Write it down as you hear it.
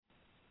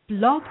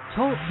Blog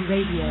Talk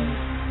Radio.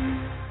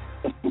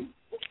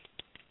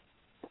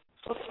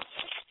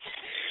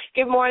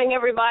 Good morning,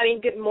 everybody.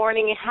 Good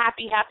morning and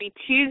happy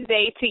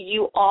Tuesday to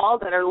you all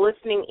that are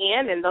listening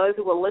in and those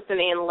who will listen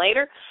in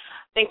later.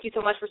 Thank you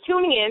so much for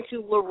tuning in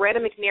to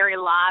Loretta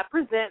McNary Live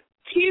presents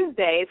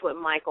Tuesdays with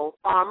Michael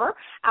Farmer,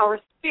 our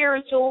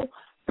spiritual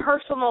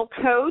personal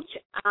coach.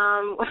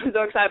 I'm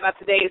so excited about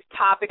today's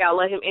topic. I'll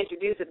let him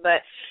introduce it,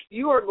 but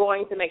you are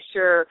going to make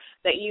sure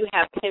that you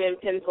have pen and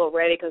pencil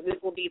ready because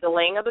this will be the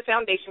laying of the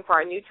foundation for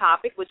our new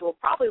topic, which will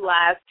probably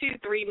last 2,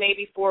 3,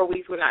 maybe 4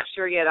 weeks. We're not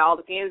sure yet. It all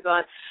depends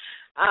on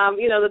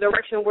the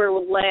direction we're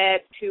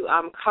led to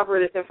cover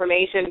this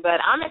information,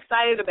 but I'm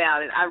excited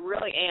about it. I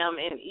really am,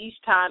 and each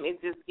time it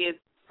just gets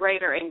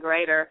greater and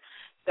greater.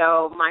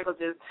 So Michael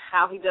just,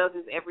 how he does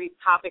his every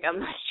topic, I'm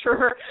not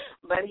sure,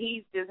 but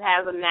he just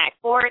has a knack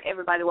for it.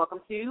 Everybody,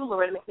 welcome to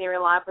Loretta McNary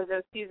Live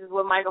presents Tuesdays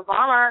with Michael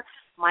Farmer.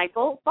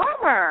 Michael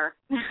Farmer.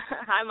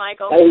 Hi,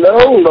 Michael.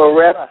 Hello,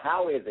 Loretta.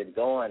 How is it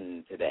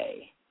going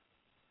today?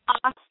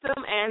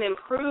 Awesome and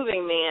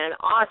improving, man.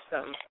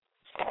 Awesome.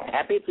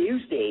 Happy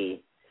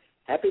Tuesday.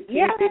 Happy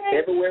Tuesday,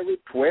 February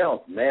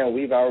 12th. Man,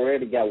 we've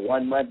already got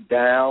 1 month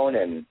down,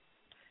 and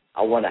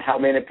I wonder how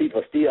many people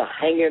are still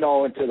hanging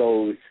on to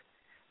those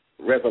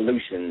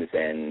resolutions.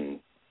 And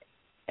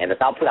as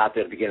I put out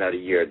there at the beginning of the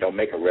year, don't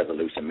make a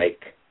resolution, make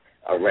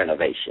a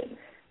renovation.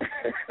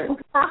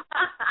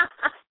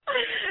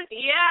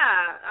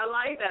 Yeah, I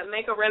like that.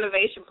 Make a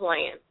renovation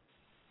plan.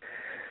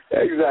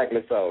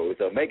 Exactly so.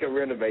 So make a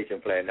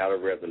renovation plan, not a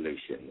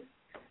resolution.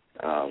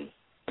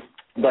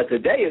 But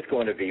today is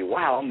going to be,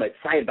 wow, I'm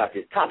excited about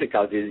this topic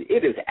because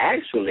it is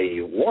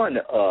actually one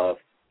of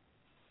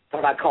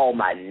what I call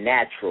my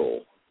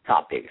natural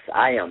topics.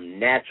 I am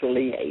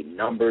naturally a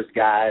numbers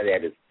guy.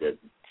 That is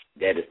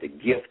the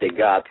gift that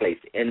God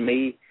placed in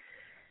me.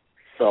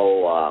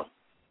 So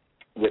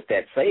with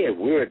that said,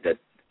 we're at the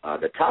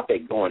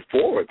topic going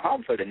forward,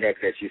 probably for the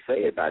next, as you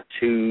say, about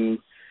 2,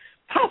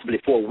 possibly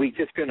 4 weeks,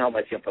 just depending on how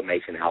much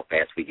information, how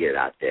fast we get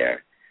out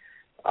there.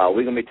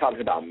 We're going to be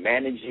talking about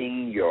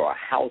managing your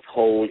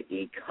household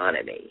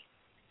economy.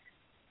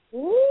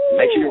 Ooh.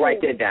 Make sure you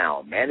write that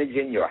down,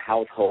 managing your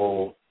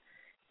household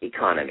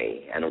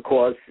economy. And, of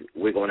course,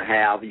 we're going to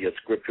have your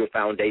scriptural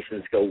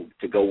foundations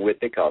to go with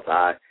it because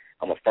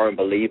I'm a firm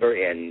believer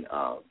in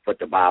what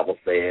the Bible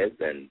says,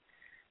 and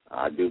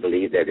I do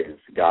believe that it's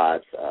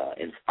God's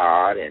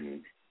inspired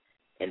and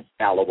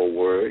infallible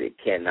word. It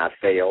cannot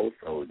fail,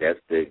 so that's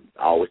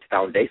always the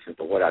foundation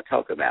for what I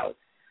talk about.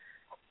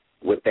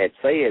 With that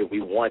said, we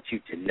want you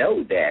to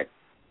know that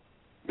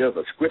there's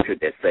a scripture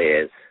that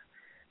says,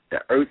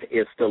 the earth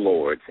is the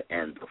Lord's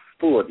and the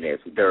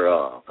fullness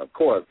thereof. Of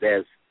course,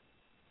 that's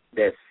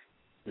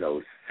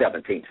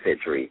 17th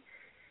century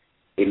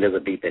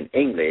Elizabethan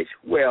English.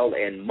 Well,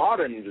 in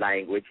modern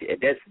language,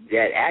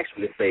 that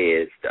actually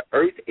says, the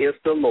earth is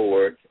the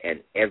Lord's and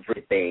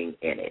everything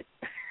in it.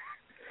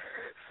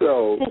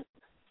 So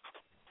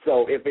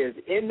if it's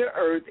in the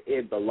earth,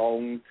 it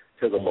belongs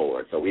to the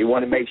Lord. So we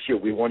want to make sure,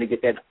 we want to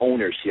get that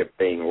ownership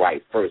thing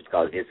right first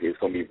because it's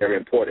going to be very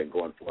important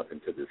going forth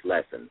into this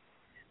lesson,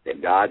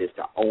 that God is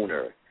the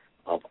owner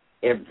of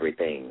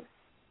everything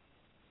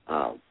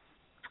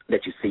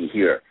that you see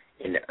here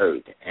in the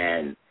earth.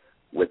 And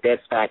with that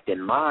fact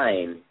in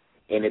mind,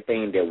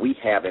 anything that we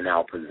have in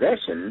our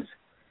possessions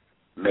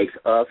makes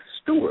us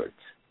stewards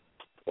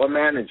or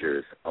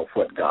managers of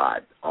what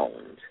God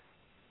owns.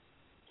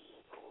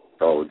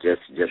 So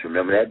just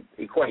remember that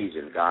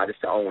equation. God is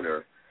the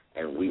owner,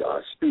 and we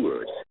are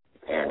stewards.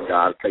 And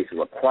God places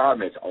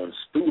requirements on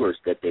stewards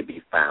that they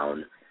be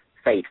found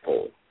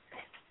faithful.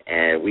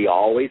 And we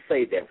always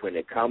say that when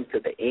it comes to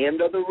the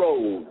end of the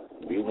road,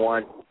 we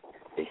want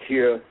to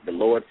hear the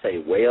Lord say,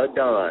 well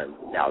done,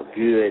 thou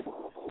good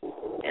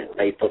and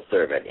faithful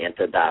servant,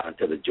 enter thou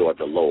into the joy of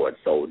the Lord.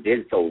 So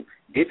this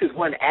is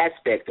one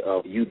aspect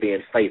of you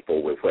being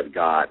faithful with what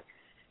God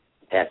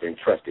has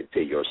entrusted to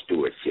your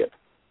stewardship.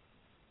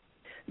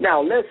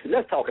 Now,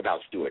 let's talk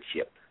about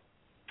stewardship.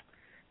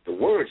 The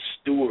word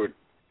steward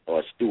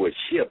or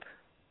stewardship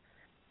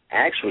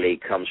actually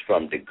comes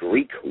from the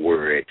Greek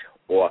word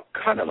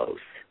oikonomos.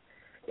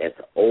 That's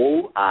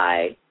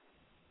O-I-K-O-N-M-O-S.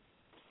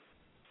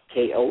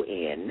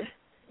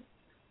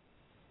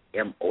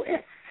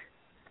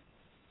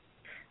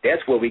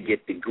 That's where we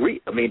get the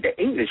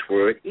English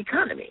word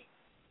economy.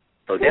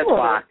 So that's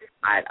why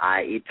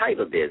I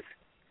entitled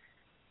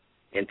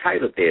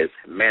this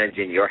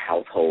Managing Your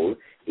Household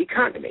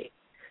Economy.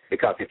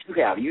 Because if you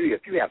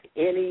have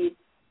any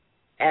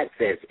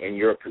assets in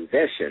your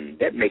possession,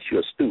 that makes you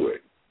a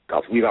steward,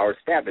 because we've already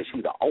established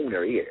who the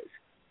owner is.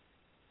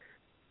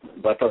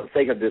 But for the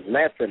sake of this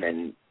lesson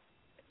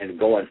and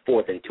going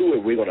forth into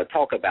it, we're going to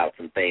talk about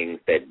some things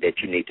that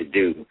you need to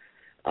do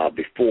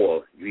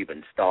before you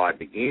even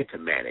begin to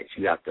manage.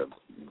 You have to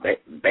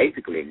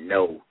basically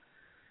know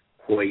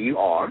where you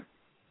are.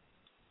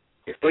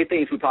 There's 3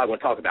 things we probably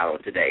want to talk about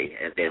on today,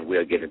 and then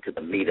we'll get into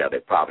the meat of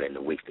it probably in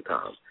the weeks to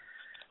come.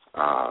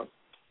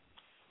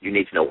 You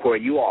need to know where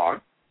you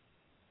are,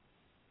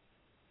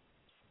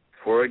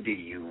 where do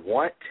you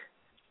want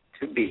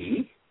to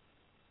be,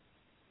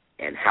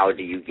 and how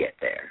do you get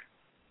there?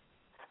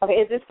 Okay,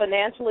 is this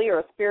financially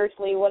or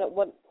spiritually? What are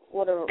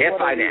That's what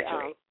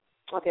financially.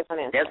 Okay,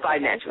 financially. That's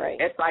financially. Okay,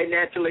 That's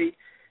financially,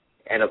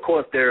 and of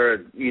course there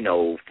are,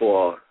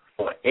 for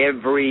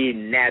every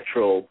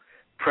natural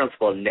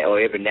principle or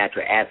every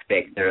natural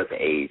aspect, there's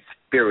a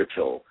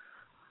spiritual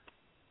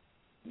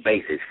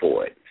basis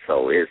for it.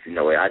 So it's,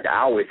 I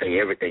always say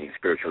everything is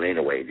spiritual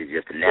anyway. It's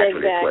just a natural.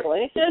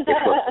 Exactly. It's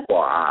what's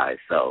before our eyes.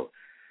 So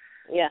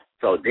yeah.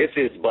 So this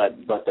is, but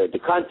the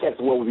context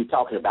of what we'll be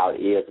talking about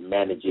is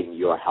managing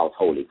your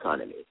household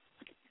economy,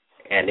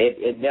 and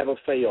it never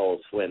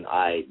fails when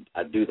I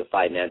do the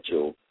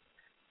financial.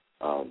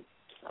 I'm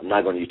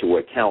not going to use the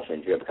word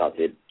counseling here because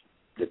it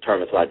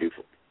determines what I do.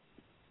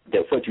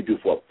 What you do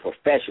for a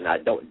profession, I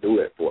don't do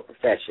it for a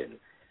profession.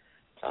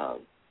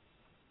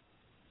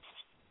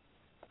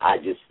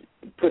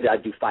 I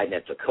do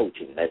financial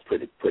coaching. Let's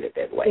put it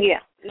that way.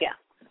 Yeah.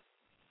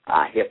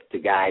 I help to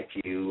guide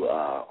you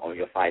on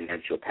your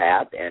financial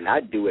path, and I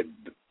do it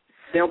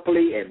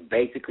simply and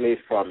basically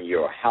from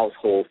your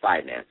household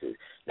finances.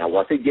 Now,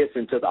 once it gets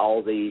into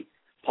all the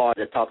part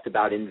that talks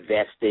about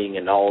investing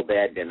and all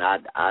that, then I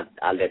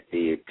let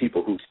the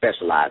people who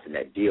specialize in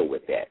that deal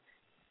with that.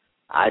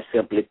 I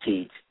simply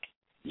teach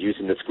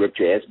using the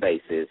scripture as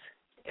basis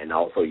and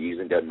also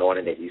using the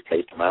anointing that he's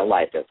placed in my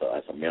life as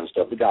a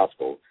minister of the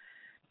gospel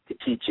to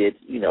teach it,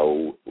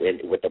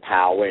 with the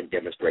power and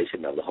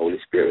demonstration of the Holy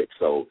Spirit.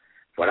 So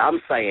what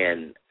I'm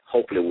saying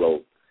hopefully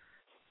will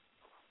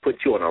put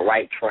you on the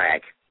right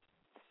track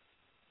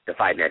to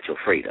financial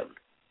freedom.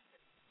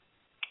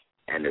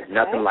 And there's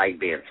nothing like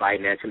being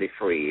financially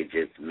free. It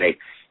just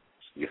makes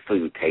your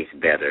food taste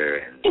better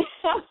and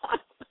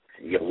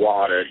your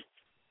water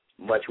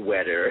much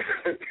wetter.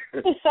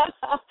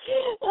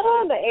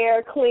 Oh, the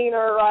air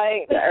cleaner,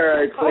 right? The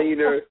air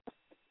cleaner.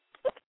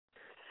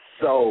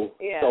 So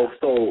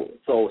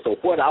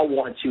what I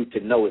want you to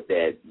know is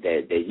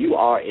that you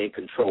are in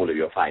control of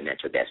your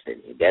financial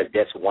destiny.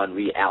 That's one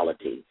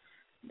reality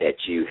that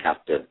you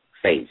have to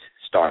face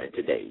starting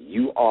today.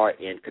 You are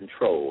in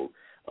control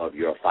of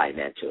your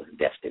financial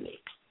destiny.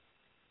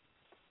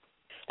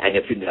 And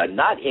if you're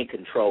not in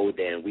control,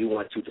 then we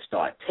want you to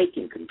start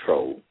taking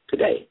control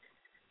today.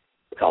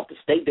 Because the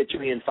state that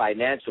you're in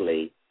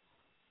financially,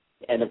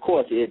 and of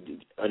course,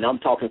 and I'm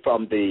talking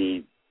from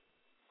the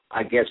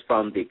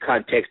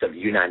context of the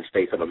United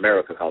States of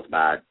America, because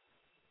by,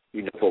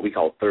 what we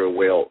call third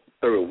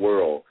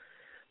world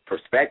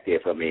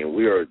perspective, I mean,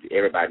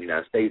 everybody in the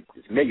United States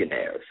is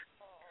millionaires.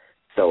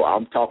 So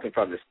I'm talking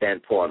from the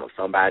standpoint of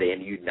somebody in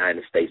the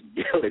United States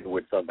dealing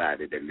with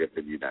somebody that lives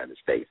in the United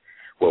States,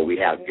 where we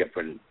have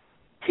different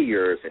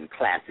tiers and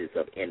classes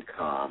of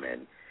income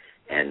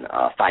and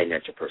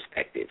financial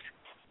perspectives.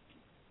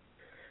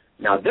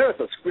 Now, there's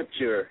a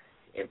scripture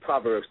in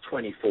Proverbs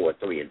 24,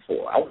 3 and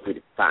 4. I want you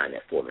to find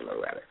that for me,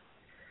 Loretta.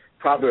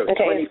 Proverbs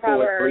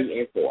 24, 3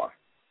 and 4.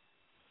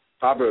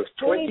 Proverbs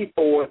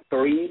 24,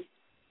 3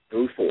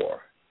 through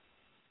 4.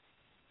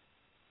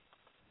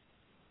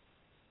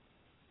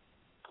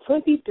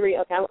 23.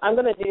 Okay, I'm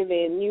going to do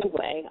the new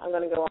way. I'm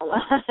going to go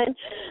online.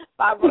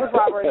 Proverbs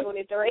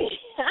 23.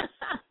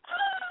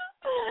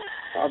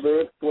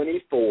 Proverbs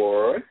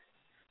 24.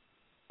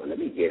 Well, let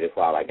me get it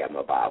while I got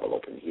my Bible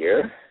open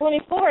here.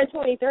 24 or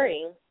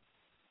 23?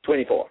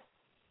 24.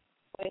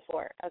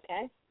 24,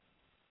 okay.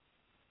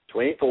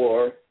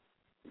 24,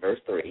 verse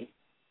 3.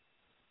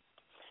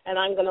 And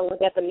I'm going to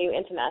look at the New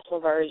International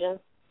Version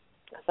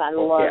because I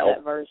love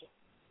that version.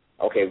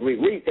 Okay,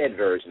 read that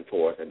version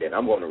for us, and then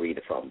I'm going to read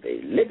it from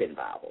the Living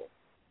Bible.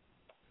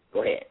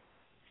 Go ahead.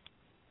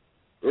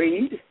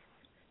 Read.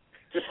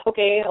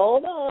 Okay,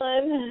 hold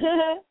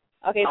on.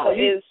 Okay, so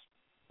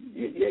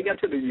you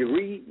got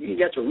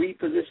your read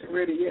position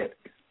ready yet?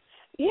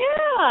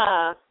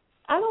 Yeah.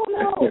 I don't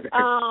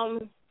know.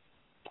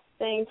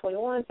 Saying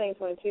 21, saying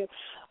 22.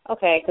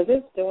 Okay, because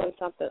it's doing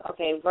something.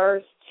 Okay,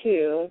 verse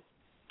 2.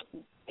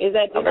 Is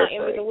that do not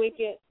envy the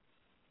wicked?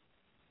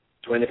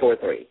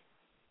 24:3.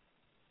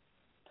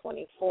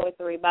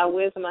 24:3. By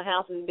wisdom a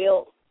house is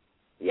built.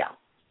 Yeah.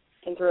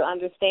 And through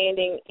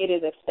understanding it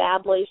is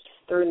established.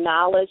 Through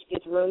knowledge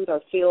its rooms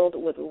are filled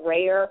with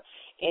rare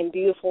and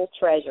beautiful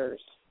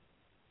treasures.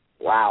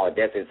 Wow,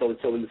 that's it. So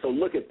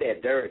look at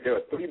that. There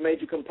are three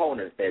major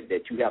components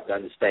that you have to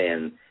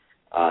understand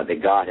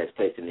that God has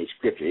placed in the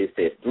scripture. It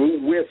says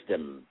through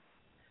wisdom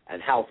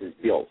and house is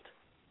built,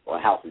 or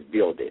house is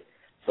builded.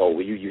 So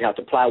you have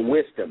to apply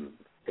wisdom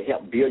to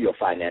help build your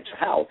financial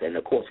house. And,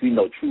 of course, we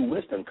know true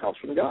wisdom comes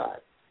from God.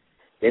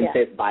 Then it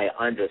says by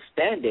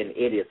understanding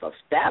it is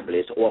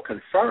established or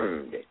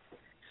confirmed.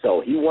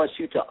 So he wants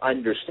you to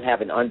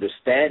have an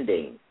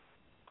understanding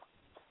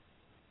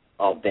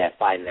of that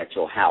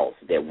financial house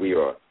that we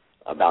are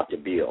about to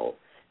build.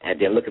 And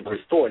then look at verse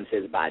 4, and it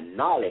says, by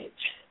knowledge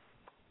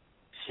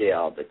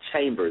shall the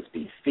chambers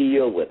be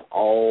filled with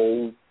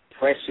all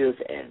precious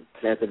and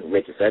pleasant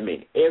riches. I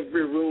mean,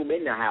 every room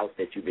in the house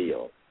that you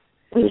build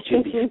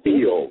should be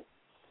filled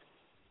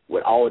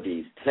with all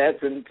these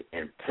pleasant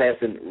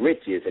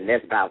riches, and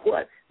that's by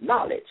what?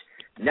 Knowledge.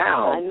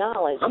 Now,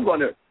 knowledge. I'm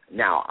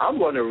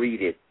going to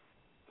read it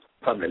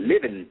from the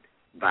Living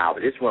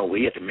Bible. This one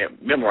we had to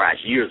memorize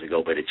years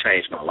ago, but it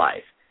changed my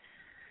life.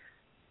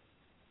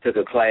 Took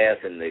a class,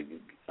 and the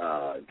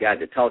guy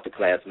that taught the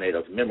class made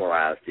us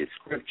memorize this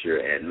scripture,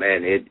 and,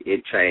 man,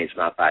 it changed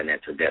my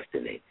financial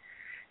destiny.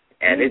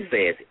 And it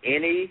says,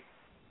 any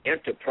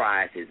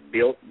enterprise is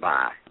built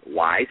by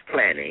wise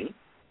planning.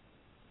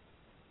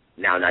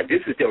 Now,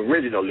 this is the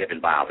original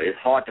Living Bible. It's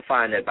hard to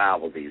find that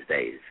Bible these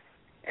days.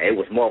 And it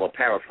was more of a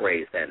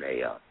paraphrase than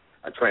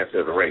a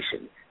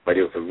transliteration, but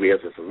it was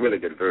a really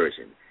good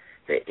version.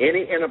 That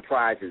any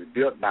enterprise is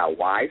built by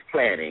wise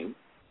planning,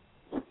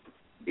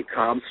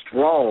 becomes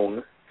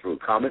strong through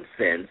common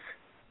sense,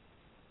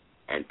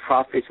 and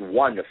profits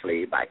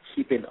wonderfully by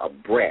keeping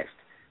abreast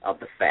of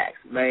the facts.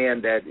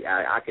 Man, that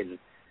I can,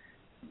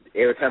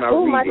 every time I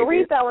read it. Michael,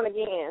 read that one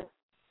again.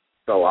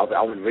 So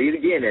I will read it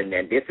again,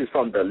 and this is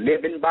from the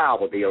Living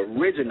Bible, the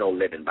original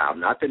Living Bible,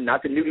 not the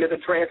New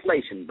Living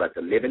Translation, but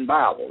the Living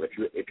Bible.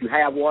 If you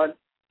have one,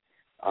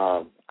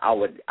 I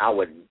would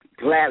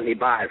gladly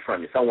buy it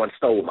from you. Someone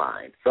stole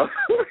mine. So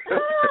how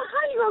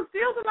you gonna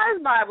steal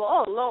somebody's Bible?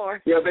 Oh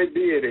Lord. Yeah, they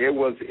did. It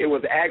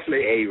was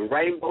actually a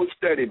Rainbow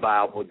Study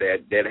Bible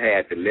that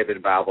had the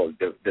Living Bible,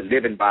 the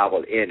Living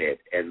Bible in it,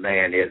 and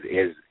man,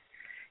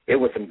 it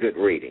was some good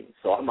reading.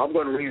 So I'm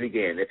going to read it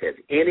again. It says,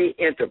 any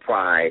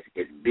enterprise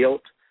is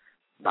built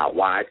by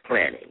wise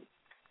planning.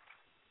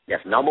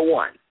 That's number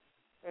one.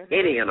 Mm-hmm.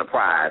 Any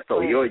enterprise. So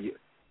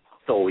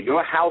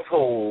your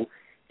household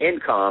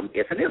income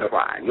is an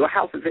enterprise. Your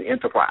house is an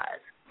enterprise.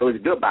 So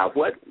it's built by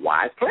what?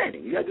 Wise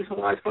planning. You got to do some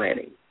wise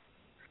planning.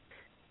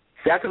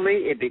 Secondly,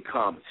 it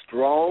becomes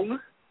strong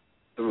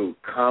through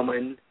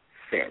common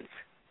sense.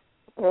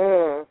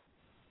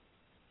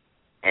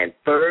 And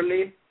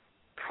thirdly,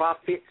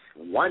 profits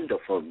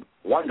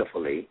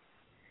wonderfully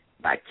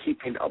by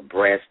keeping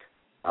abreast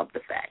of the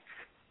facts.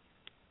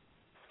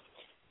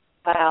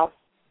 Wow.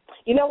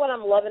 You know what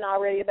I'm loving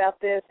already about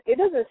this? It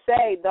doesn't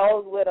say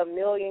those with $1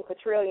 million,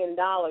 quadrillion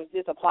dollars,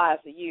 this applies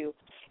to you.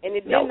 And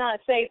it did not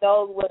say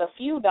those with a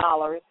few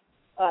dollars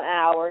an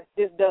hour,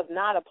 this does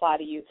not apply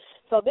to you.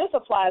 So this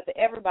applies to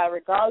everybody,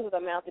 regardless of the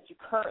amount that you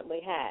currently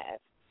have.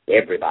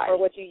 Everybody. Or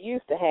what you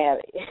used to have.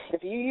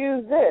 If you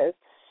use this,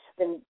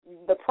 then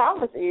the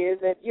promise is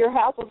that your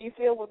house will be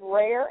filled with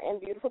rare and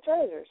beautiful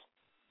treasures.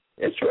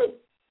 It's true.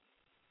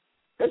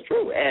 That's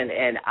true,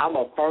 and I'm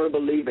a firm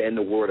believer in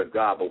the Word of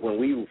God. But when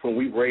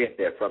we read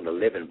that from the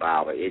Living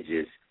Bible,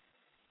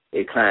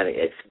 it kind of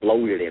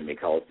exploded in me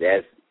because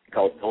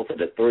those are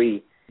the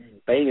three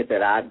things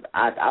that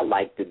I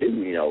like to do.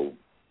 You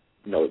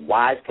know,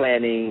 wise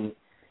planning,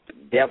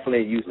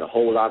 definitely using a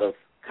whole lot of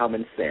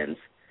common sense,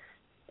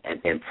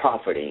 and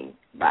profiting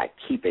by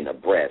keeping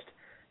abreast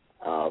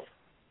of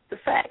the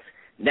facts.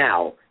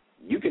 Now,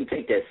 you can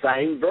take that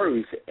same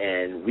verse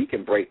and we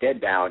can break that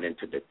down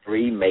into the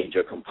three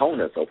major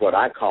components of what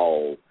I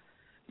call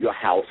your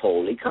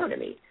household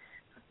economy.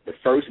 The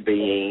first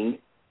being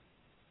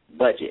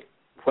budget.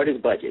 What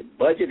is budget?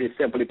 Budget is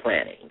simply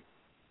planning.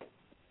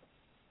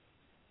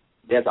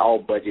 That's all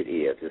budget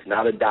is. It's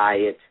not a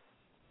diet.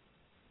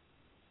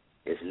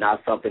 It's not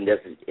something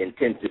that's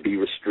intended to be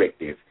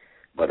restrictive,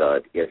 but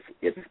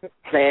it's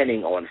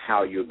planning on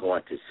how you're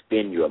going to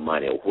spend your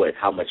money or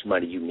how much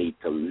money you need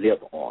to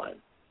live on.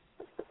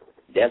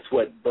 That's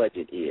what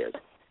budget is.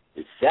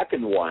 The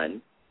second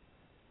one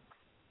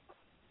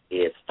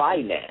is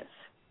finance.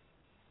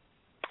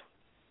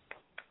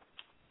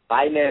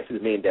 Finances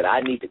mean that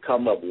I need to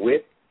come up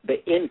with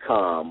the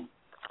income,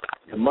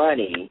 the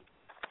money,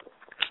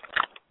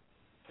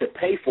 to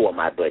pay for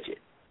my budget,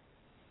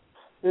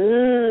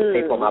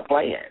 pay for my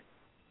plan.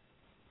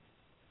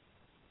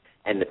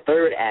 And the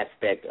third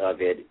aspect of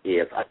it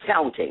is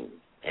accounting,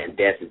 and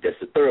that's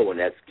the third one.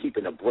 That's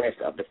keeping abreast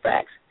of the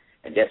facts.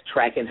 And that's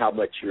tracking how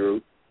much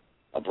you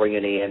are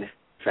bringing in,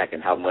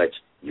 tracking how much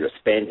you're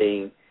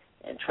spending,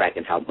 and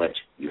tracking how much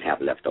you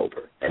have left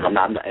over. And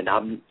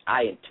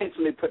I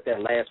intentionally put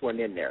that last one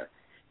in there,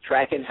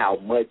 tracking how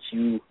much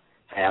you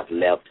have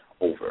left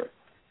over.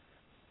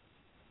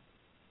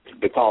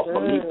 Because,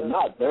 believe it or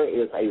not, there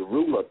is a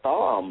rule of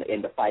thumb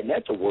in the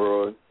financial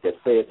world that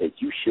says that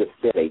you should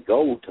set a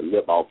goal to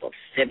live off of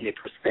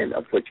 70%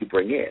 of what you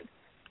bring in.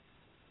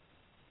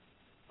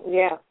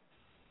 Yeah.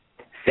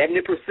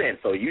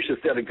 70%. So you should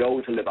set a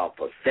goal to live off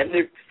of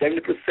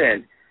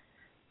 70%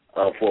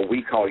 of what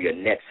we call your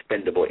net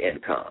spendable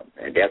income.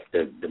 And that's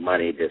the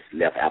money that's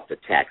left after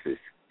taxes,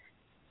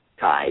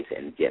 tithes,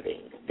 and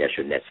giving. That's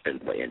your net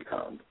spendable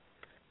income.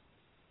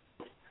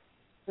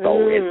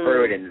 So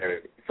inferred in there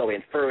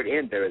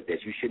is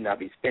that you should not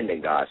be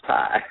spending God's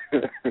tithe.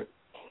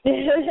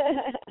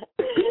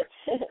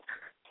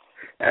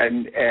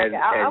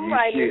 I'm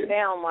writing this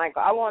down,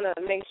 Michael. I want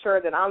to make sure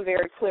that I'm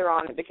very clear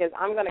on it because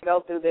I'm going to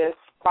go through this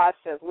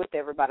process with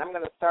everybody. I'm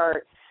going to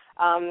start.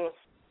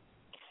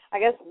 I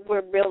guess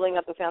we're building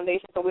up the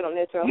foundation, so we don't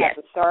necessarily have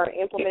to start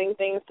implementing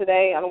things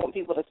today. I don't want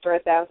people to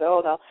stress out and say,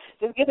 oh, no.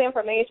 Just get the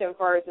information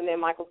first, and then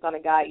Michael's going to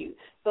guide you.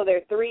 So there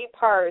are three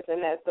parts,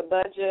 and that's the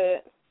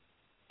budget.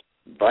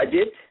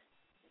 Budget,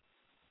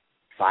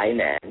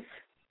 finance,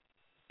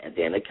 and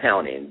then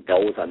accounting.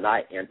 Those are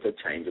not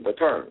interchangeable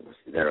terms.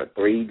 There are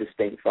three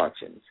distinct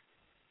functions.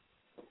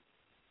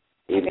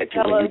 Even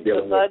tell us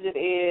the budget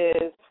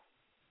is?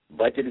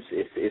 Budget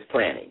is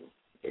planning.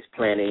 It's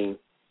planning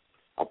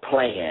a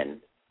plan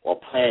or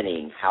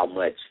planning how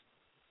much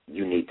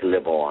you need to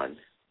live on,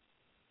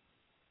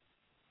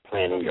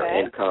 planning your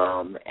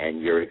income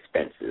and your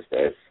expenses.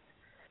 That's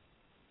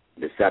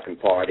the second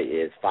part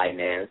is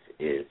finance,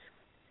 is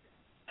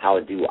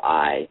how do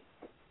I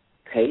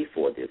pay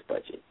for this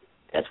budget?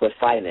 That's what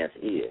finance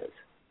is.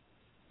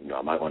 You know,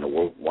 am I going to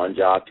work one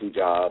job, two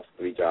jobs,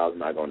 three jobs?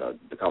 Am I going to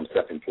become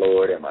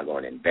self-employed? Am I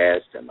going to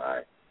invest? Am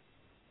I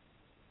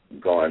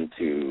going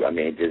to,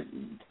 just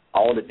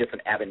all the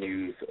different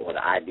avenues or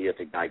the ideas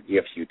that God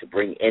gives you to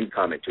bring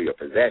income into your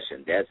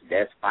possession.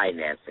 That's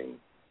financing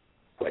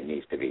what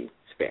needs to be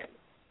spent.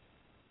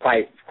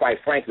 Quite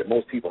frankly,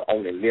 most people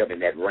only live in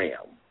that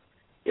realm.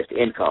 It's the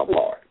income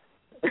part.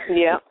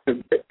 Yeah.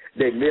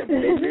 They live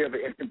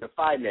in the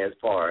finance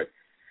part.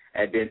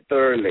 And then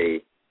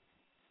thirdly,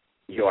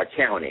 your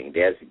accounting.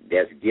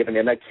 There's given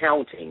an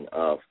accounting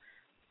of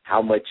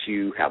how much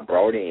you have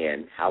brought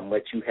in, how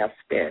much you have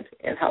spent,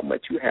 and how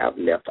much you have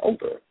left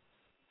over.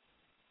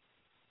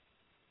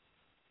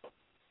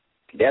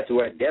 That's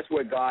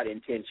where God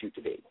intends you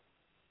to be.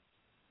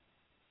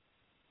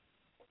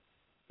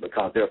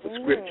 Because there's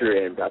a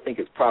scripture, and I think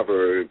it's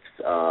Proverbs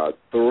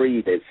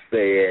 3 that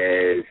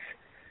says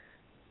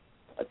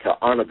to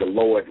honor the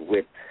Lord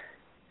with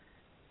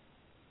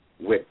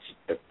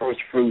the first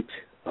fruit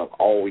of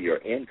all your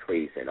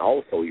increase and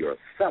also your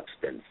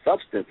substance.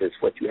 Substance is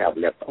what you have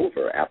left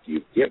over after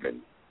you've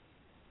given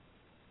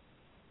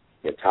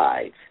your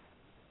tithes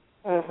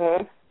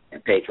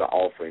and paid your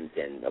offerings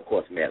and, of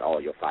course, met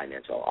all your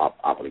financial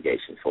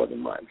obligations for the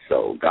month.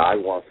 So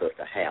God wants us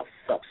to have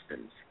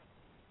substance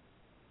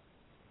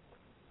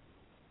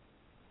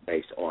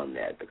based on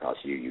that, because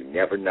you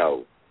never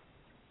know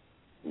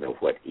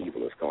what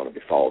evil is going to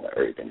befall the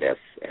earth, and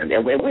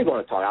we're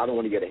going to talk. I don't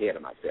want to get ahead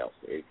of myself.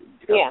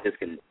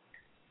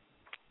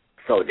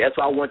 So that's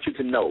what I want you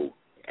to know.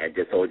 And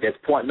so that's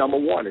point number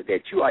one, is that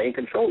you are in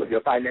control of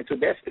your financial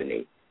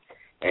destiny,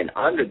 and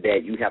under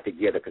that you have to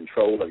get a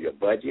control of your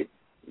budget,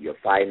 your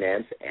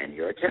finance, and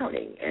your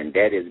accounting, and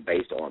that is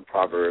based on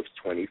Proverbs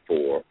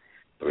 24,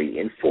 3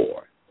 and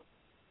 4.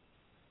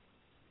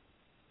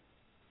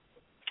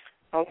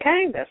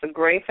 Okay, that's a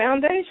great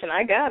foundation.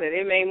 I got it.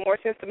 It made more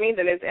sense to me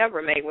than it's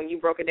ever made when you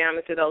broke it down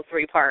into those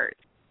three parts.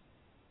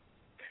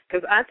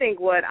 Because I think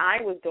what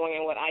I was doing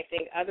and what I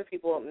think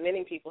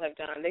many people have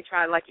done, they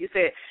try, like you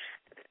said,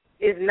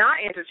 is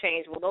not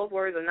interchangeable. Those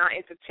words are not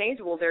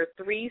interchangeable. There are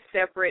three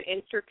separate,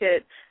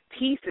 intricate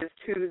pieces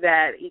to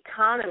that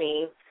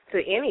economy, to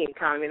any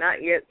economy, not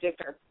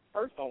just our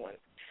personal one.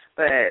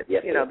 But,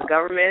 the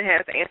government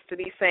has to answer to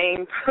these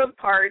same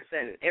parts,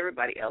 and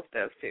everybody else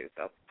does too.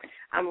 So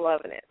I'm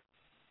loving it.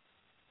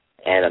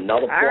 And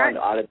another point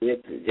out of this,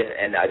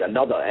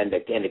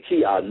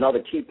 another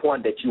key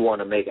point that you want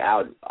to make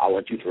out, I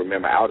want you to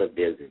remember out of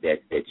this, is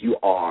that you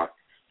are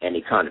an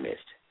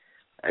economist.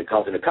 And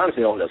because an economist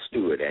is only a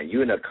steward, and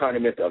you're an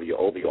economist over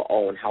your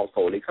own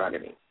household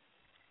economy.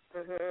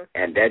 Mm-hmm.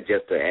 And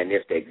it's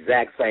the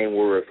exact same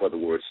word for the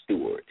word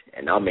steward.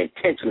 And I'm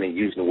intentionally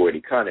using the word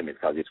economist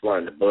because it's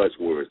one of the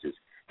buzzwords that's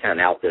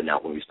kind of out there now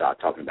when we start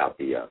talking about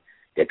the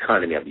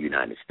economy of the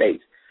United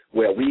States,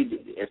 where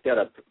we, instead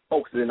of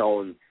focusing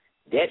on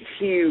that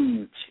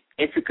huge,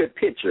 intricate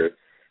picture,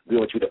 we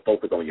want you to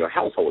focus on your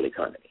household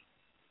economy.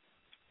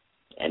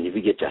 And if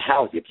you get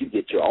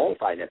your own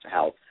financial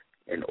house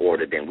in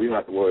order, then we don't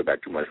have to worry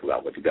about too much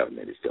about what the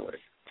government is doing.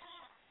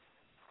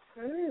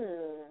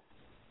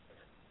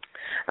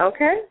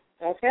 Okay.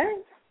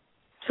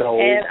 So,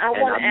 and I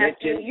want to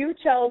ask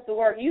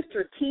you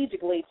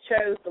strategically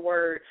chose the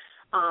word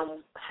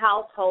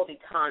household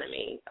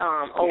economy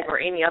over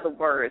any other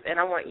words, and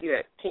I want you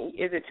to,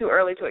 is it too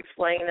early to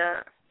explain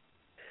that?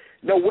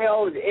 No,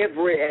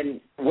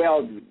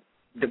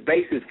 the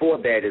basis for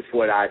that is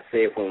what I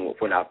said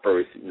when I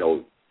first,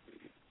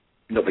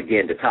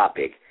 began the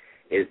topic,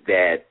 is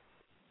that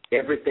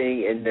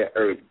everything in the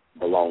earth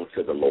belongs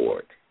to the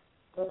Lord.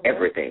 Mm-hmm.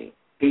 Everything.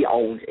 He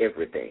owns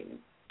everything.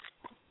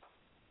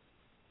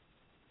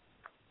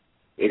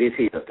 It is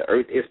His. The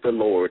earth is the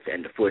Lord's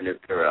and the fullness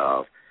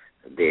thereof.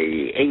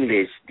 The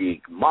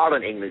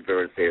modern English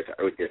version says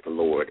the earth is the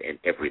Lord and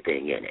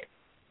everything in it.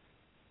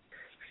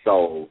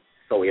 So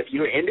if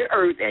you're in the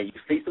earth and you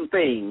see some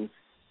things,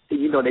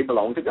 they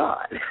belong to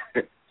God.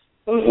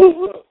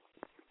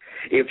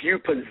 If you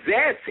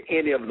possess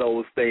any of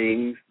those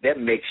things, that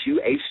makes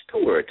you a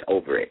steward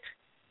over it.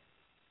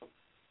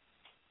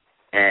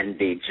 And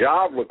the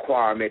job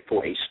requirement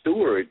for a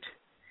steward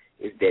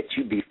is that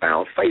you be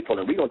found faithful.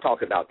 And we're going to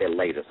talk about that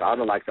later. So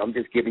I'm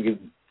just giving you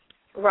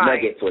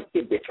nuggets or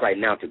tidbits right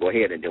now to go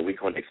ahead, and then we're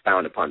going to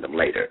expound upon them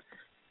later.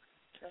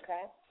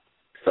 Okay.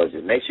 So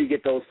just make sure you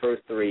get those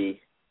first three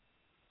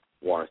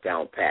ones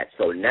down pat.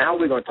 So now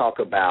we're going to talk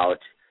about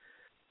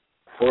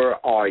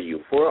where are you?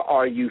 Where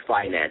are you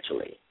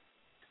financially?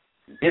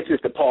 this is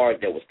the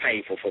part that was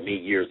painful for me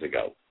years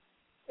ago.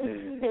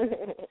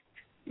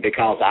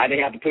 Because I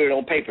didn't have to put it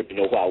on paper to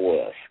know who I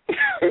was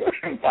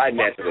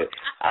financially.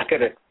 I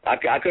could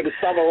have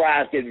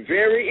summarized it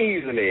very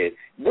easily.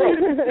 Broke,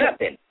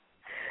 nothing.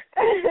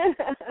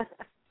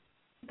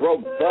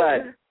 Broke,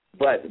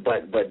 but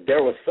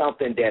there was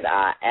something that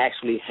I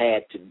actually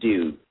had to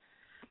do,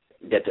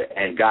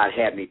 and God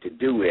had me to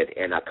do it,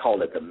 and I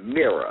call it the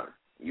mirror.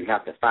 You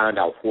have to find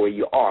out where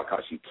you are,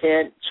 because you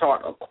can't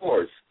chart a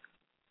course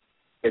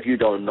if you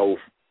don't know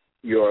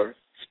your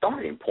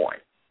starting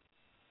point.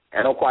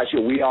 And I'm quite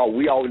sure we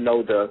all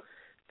know the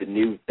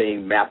new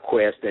thing,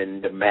 MapQuest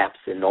and the maps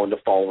and on the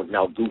phone,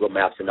 now Google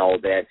Maps and all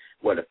that.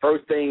 Well, the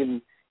first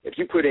thing, if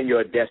you put in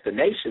your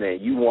destination and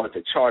you want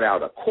to chart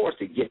out a course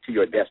to get to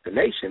your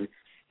destination,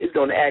 it's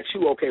going to ask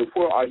you, okay,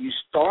 where are you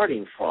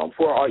starting from?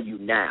 Where are you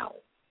now?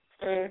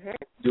 Mm-hmm.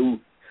 Do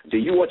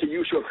you want to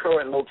use your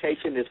current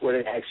location? Is what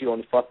it asks you on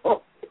the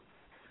phone.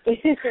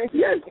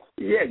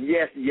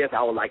 Yes,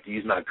 I would like to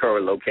use my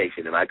current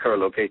location, and my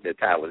current location at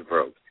the time was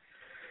broke.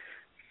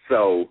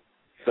 So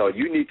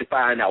you need to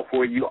find out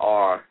where you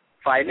are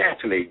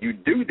financially. You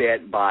do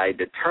that by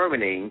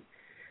determining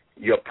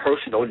your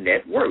personal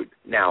net worth.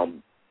 Now,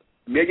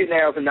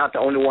 millionaires are not the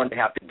only ones that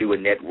have to do a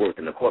net worth.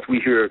 And, of course, we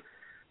hear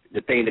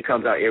the thing that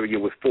comes out every year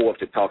with Forbes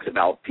that talks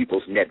about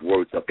people's net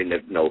worth up in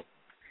the,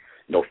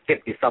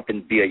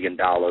 50-something billion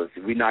dollars.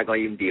 We're not going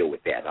to even deal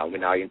with that. We're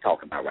not even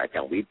talking about right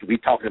now. We're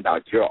talking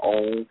about your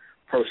own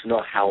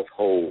personal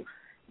household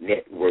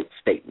net worth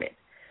statement.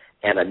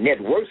 And a net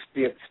worth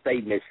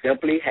statement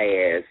simply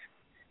has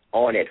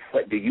on it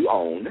what do you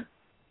own,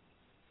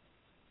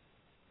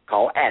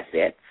 called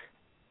assets,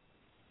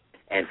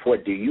 and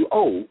what do you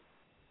owe,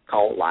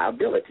 called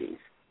liabilities.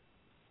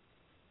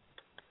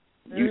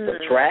 You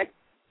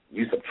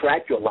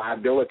subtract your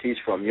liabilities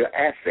from your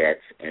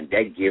assets, and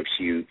that gives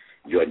you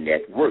your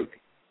net worth.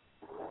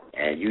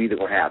 And you either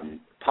going to have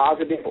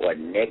positive or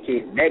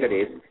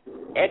negative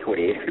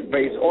equity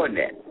based on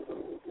that.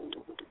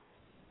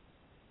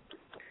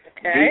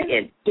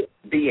 Okay.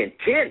 The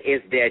intent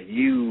is that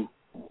you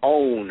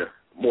own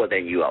more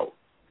than you owe.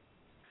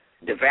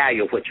 The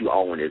value of what you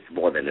own is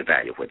more than the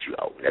value of what you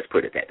owe. Let's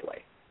put it that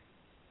way.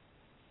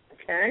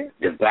 Okay.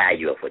 The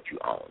value of what you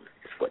own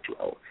is what you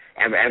owe.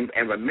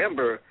 And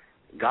remember,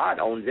 God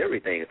owns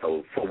everything.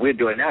 So what we're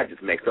doing now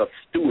just makes us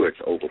stewards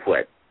over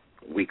what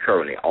we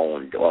currently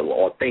own,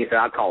 or things that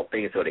I call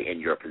things that are in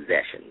your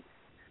possession.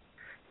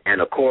 And,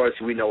 of course,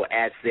 we know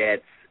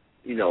assets,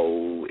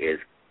 is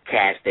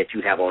cash that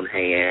you have on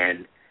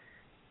hand,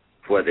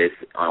 whether it's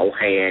on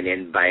hand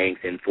in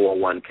banks, in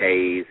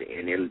 401ks,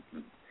 and in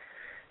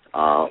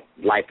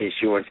life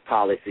insurance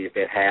policies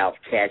that have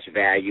cash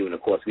value. And,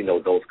 of course, we know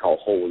those called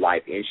whole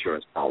life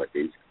insurance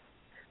policies.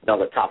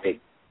 Another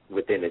topic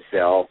within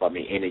itself,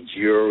 any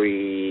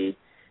jewelry,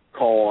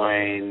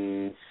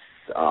 coins,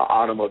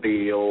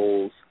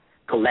 automobiles,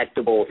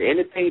 collectibles,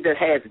 anything that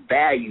has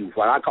value,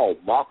 what I call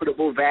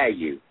marketable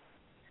value,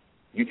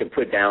 you can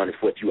put down as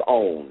what you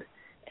own.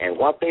 And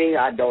one thing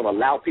I don't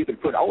allow people to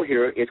put on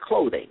here is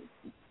clothing.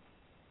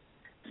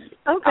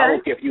 Okay. I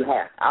don't care if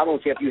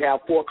you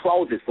have 4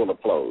 closets full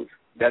of clothes.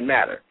 Doesn't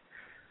matter.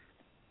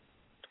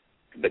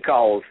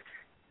 Because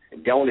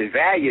the only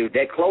value,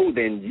 that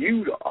clothing,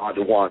 you are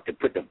the one to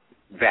put the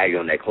value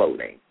on that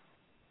clothing.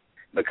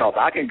 Because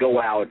I can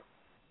go out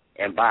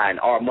and buy an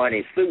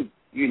Armani suit,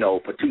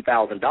 for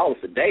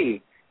 $2,000 a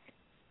day,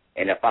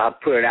 and if I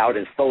put it out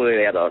and sold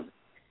it at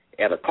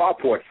a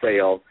carport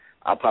sale,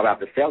 I'll probably have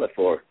to sell it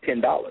for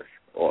 $10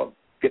 or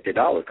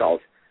 $50, because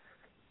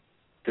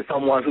to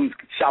someone who's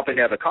shopping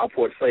at a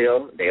carport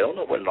sale, they don't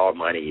know what an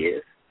Armani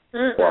is.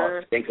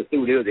 Or think a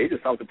suit is. They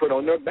just something to put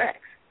on their backs.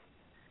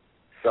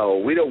 So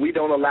we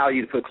don't allow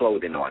you to put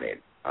clothing on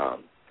it,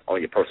 on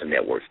your personal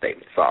net worth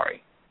statement.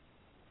 Sorry.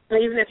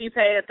 Even if you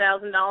pay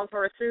 $1,000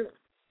 for a suit?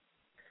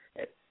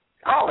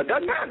 Oh, it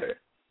doesn't matter.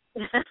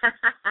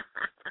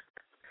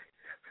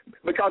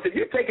 Because if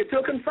you take it to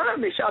a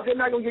consignment shop, they're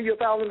not going to give you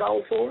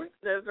 $1,000 for it.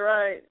 That's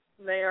right.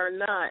 They are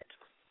not.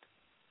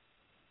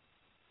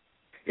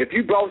 If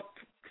you brought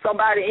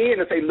somebody in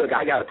and say, look,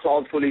 I got a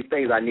closet full of these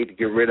things I need to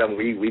get rid of them.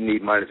 We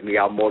need money to meet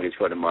our mortgage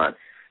for the month.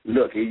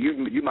 Look,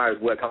 you might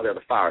as well call it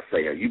a fire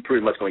sale. You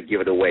pretty much going to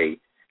give it away.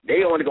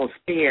 They only going to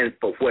spend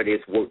for what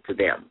it's worth to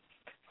them,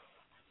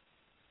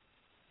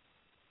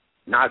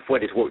 not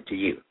what it's worth to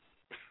you.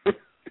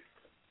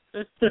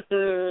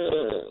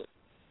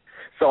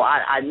 So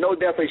I know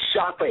that's a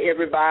shock for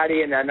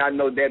everybody, and I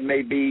know that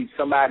may be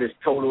somebody's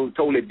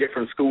totally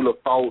different school of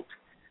thought,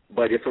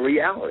 but it's a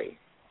reality.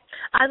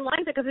 I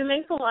like that because it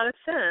makes a lot of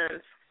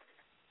sense.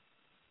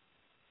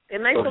 It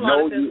makes a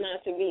lot of sense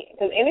not to be,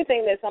 because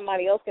anything that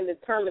somebody else can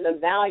determine the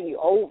value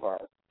over,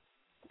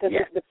 because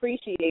it's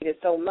depreciated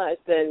so much,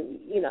 then,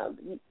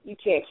 you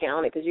can't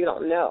count it because you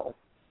don't know.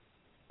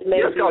 It may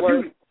be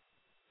worth.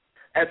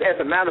 As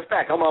a matter of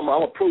fact, I'm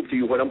going to prove to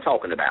you what I'm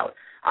talking about.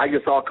 I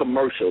just saw a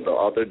commercial the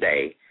other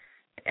day,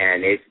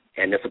 and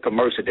it's a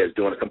commercial that's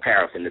doing a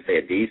comparison that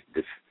said the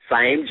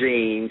same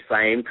jeans,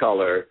 same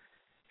color,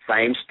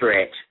 same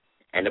stretch,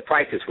 and the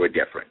prices were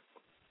different.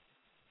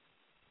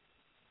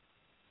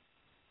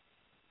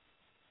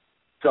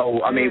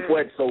 So I mean,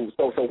 what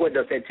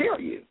does that tell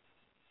you?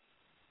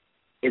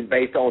 It's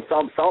based on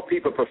some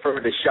people prefer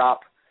to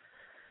shop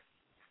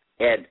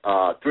at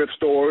thrift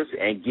stores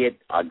and get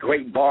a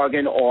great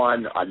bargain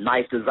on a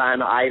nice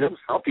designer item.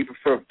 Some people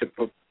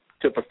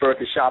prefer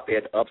to shop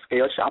at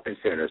upscale shopping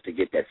centers to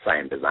get that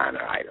same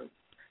designer item.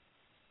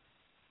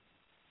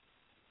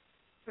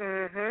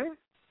 Mhm.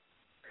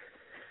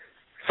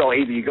 So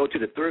either you go to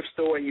the thrift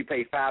store and you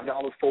pay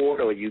 $5 for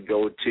it, or you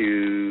go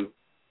to,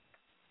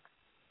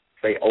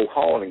 say, Oak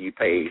Hall and you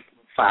pay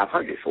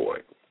 $500 for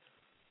it.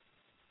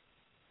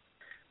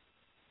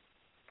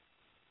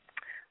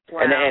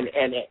 Wow.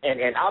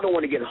 And I don't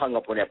want to get hung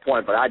up on that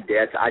point, but I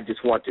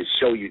just want to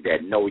show you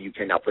that no, you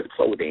cannot put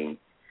clothing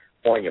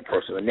on your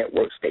personal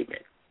network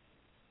statement.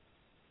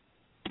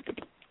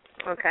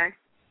 Okay.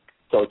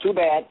 So too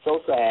bad,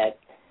 so sad.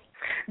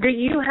 Do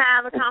you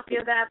have a copy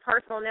of that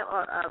personal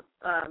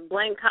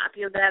blank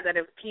copy of that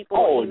if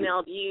people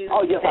emailed you?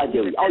 Oh, yes, I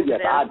do. Oh,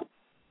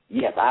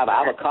 yes, I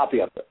have a copy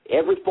of it.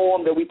 Every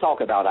form that we talk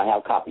about, I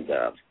have copies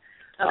of.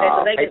 Okay,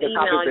 so they can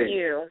email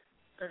you.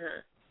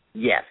 Uh-huh.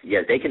 Yes,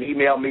 they can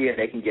email me and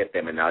they can get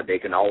them, and they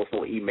can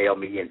also email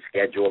me and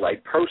schedule a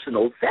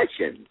personal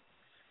session.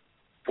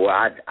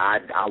 Where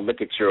I'll look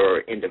at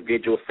your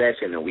individual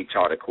session and we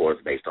chart a course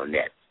based on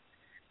that.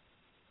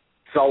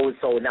 So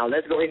now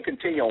let's go ahead and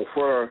continue on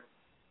where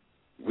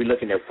we're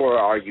looking at where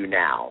are you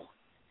now.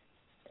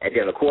 And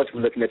then, of course,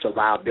 we're looking at your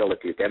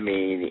liabilities. That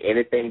means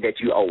anything that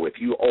you owe. If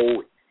you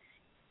owe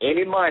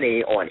any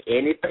money on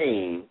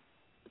anything,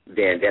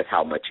 then that's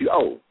how much you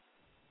owe.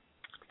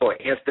 For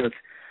instance,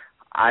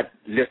 I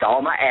list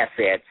all my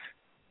assets,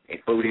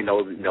 including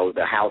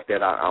the house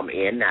that I'm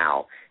in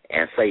now,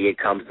 and say it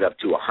comes up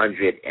to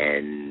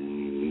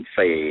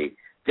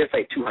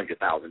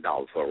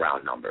 $200,000 for a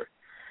round number.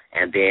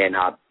 And then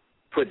I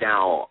put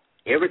down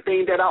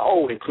everything that I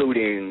owe,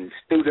 including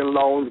student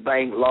loans,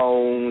 bank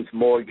loans,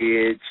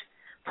 mortgage,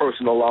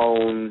 personal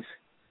loans,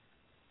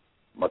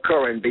 my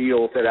current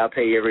bills that I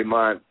pay every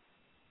month.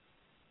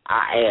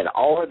 I add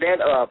all of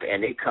that up,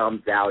 and it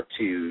comes out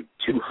to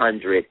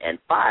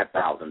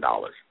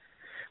 $205,000.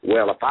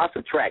 Well, if I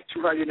subtract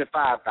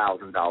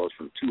 $205,000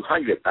 from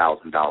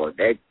 $200,000,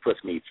 that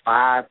puts me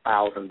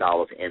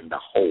 $5,000 in the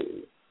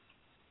hole.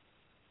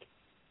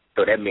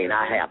 So that means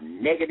I have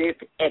negative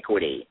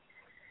equity.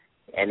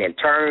 And in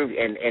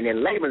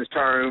layman's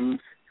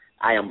terms,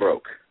 I am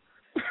broke.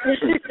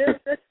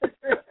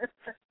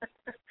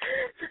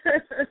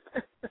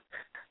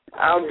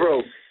 I'm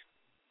broke.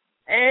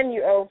 And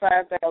you owe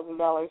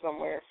 $5,000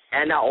 somewhere.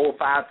 And I owe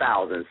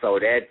 $5,000. So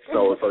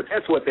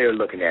that's what they're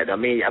looking at. I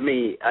mean,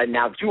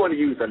 now if you want to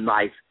use a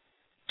nice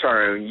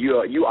term,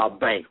 you are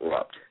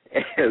bankrupt.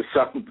 As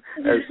some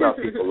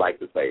people like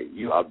to say,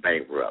 you are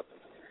bankrupt.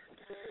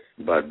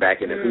 But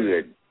back in the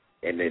hood,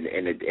 in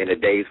the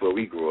days where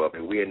we grew up,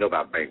 and we didn't know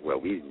about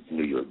bankrupt, we just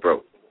knew you was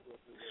broke.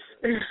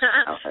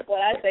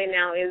 What I say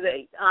now is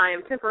that I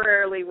am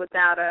temporarily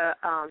without a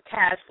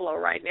cash flow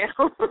right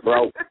now.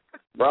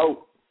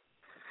 Broke.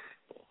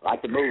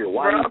 Like the movie.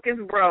 Broke is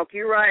broke.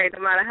 You're right. No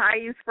matter how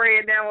you spray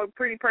it down with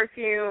pretty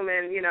perfume,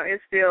 and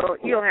it's still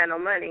you don't have no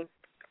money.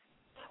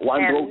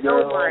 One broke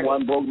girl,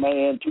 one broke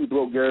man, two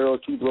broke girls,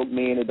 two broke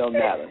men. It don't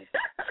matter.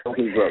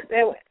 He's broke.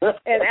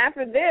 And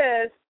after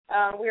this,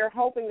 we are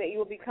hoping that you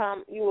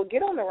will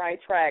get on the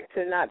right track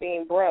to not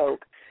being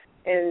broke.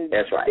 And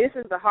that's right. This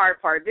is the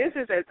hard part.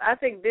 I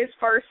think this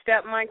first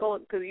step, Michael,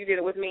 because you did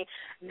it with me,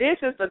 this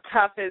is the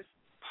toughest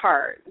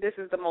part. This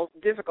is the most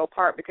difficult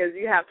part because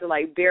you have to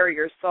bare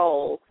your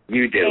soul.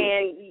 You do.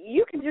 And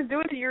you can just do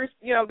it to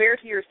bare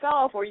it to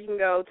yourself, or you can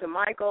go to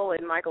Michael,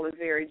 and Michael is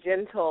very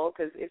gentle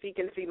because if he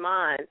can see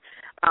mine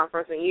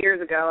from some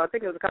years ago, I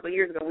think it was a couple of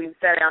years ago, we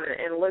sat down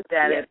and looked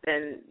at it,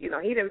 and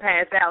he didn't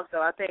pass out, so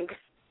I think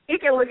he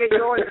can look at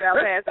yours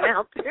without passing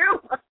out too.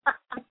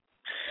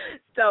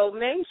 So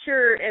make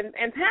sure and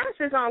pass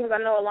this on, because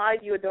I know a lot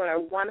of you are doing a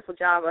wonderful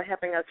job of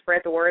helping us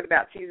spread the word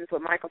about Jesus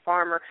with Michael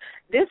Farmer.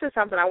 This is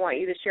something I want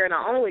you to share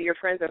not only with your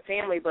friends and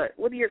family, but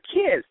with your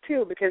kids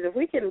too, because if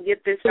we can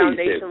get this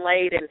foundation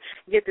laid and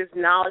get this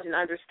knowledge and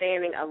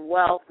understanding of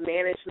wealth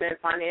management,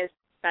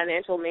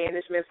 financial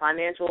management,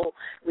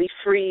 financially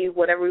free,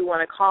 whatever we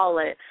want to call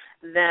it,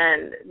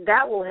 then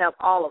that will help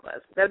all of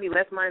us. That'll be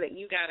less money that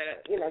you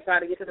gotta, try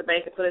to get to the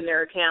bank and put in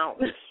their account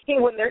when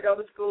they go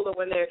to school or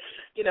when they're,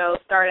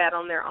 start out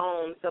on their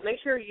own. So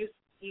make sure you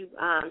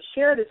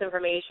share this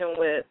information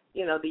with,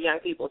 the young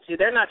people too.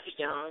 They're not too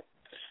young.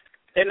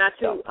 They're not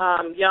too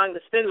young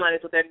to spend money,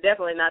 so they're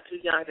definitely not too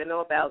young to know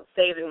about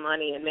saving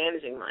money and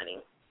managing money.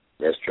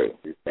 That's true.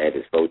 That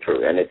is so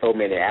true. And there's so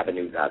many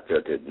avenues out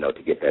there to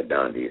get that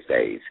done these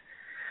days.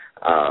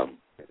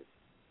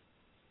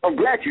 I'm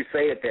glad you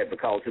said that,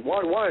 because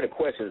one of the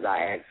questions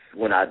I ask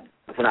when I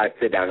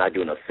sit down and I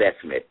do an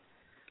assessment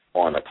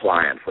on a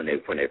client when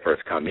they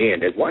first come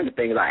in, is one of the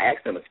things I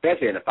ask them,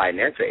 especially in the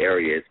financial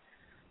area, is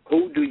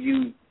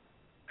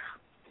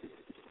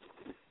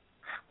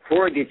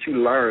where did you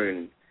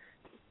learn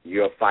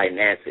your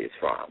finances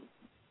from?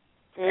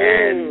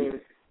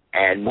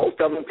 And most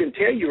of them can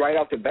tell you right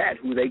off the bat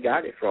who they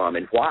got it from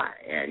and why,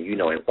 and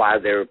and why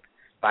their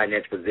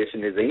financial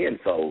position is in.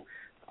 So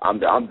I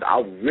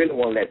really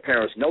want to let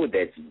parents know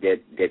that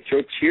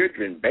your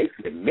children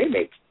basically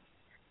mimic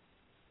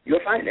your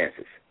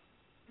finances.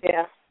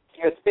 Yeah,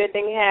 your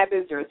spending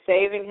habits, your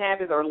saving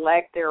habits, or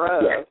lack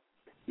thereof.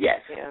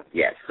 Yes.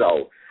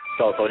 So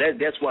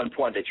that's one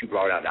point that you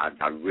brought out.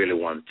 I really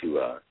want to,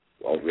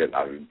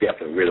 I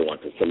definitely really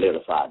want to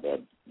solidify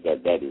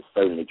that is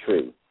certainly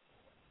true.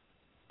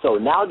 So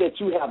now that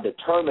you have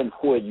determined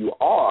where you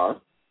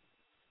are,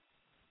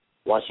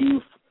 once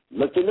you've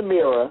looked in the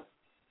mirror,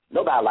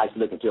 nobody likes to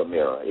look into a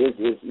mirror.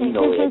 It's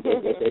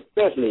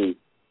especially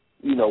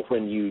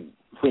when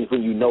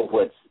you know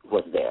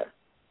what's there.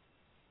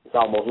 It's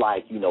almost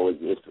like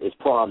it's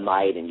prom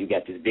night and you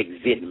got this big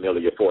zit in the middle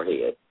of your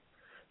forehead.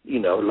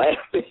 Last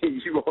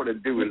thing you want to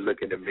do is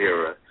look in the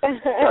mirror and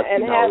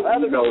have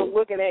other people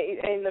looking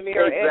at in the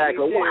mirror.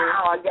 Exactly.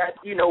 Wow, I got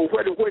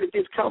where did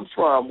this come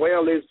from?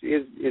 Well,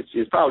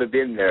 it's probably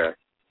been there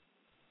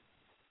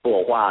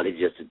for a while. It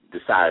just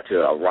decided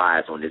to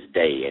arise on this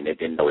day, and it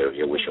didn't know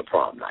it was your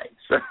prom night.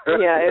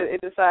 Yeah,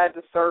 it decided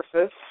to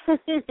surface.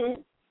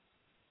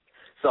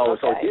 So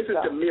this is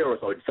the mirror.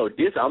 So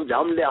this I'm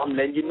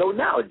letting you know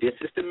now. This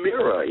is the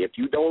mirror. If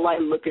you don't like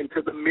looking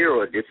to the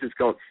mirror, this is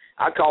going.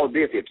 I call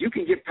this. If you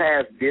can get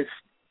past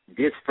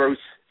this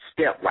first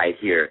step right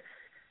here,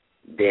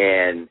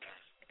 then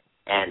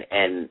and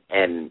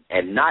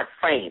not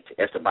faint,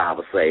 as the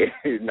Bible says.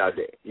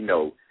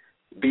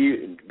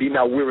 Be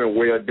not weary in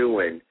well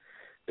doing,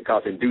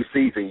 because in due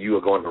season you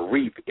are going to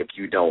reap if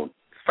you don't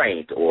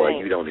faint or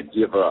you don't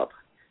give up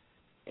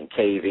and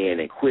cave in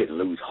and quit and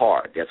lose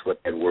heart. That's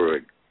what that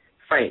word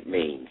faint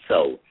means.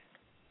 So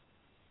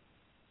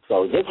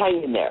just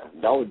hang in there.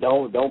 Don't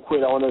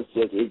quit on us.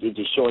 It's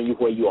just showing you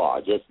where you are.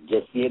 Just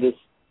see it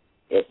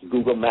as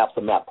Google Maps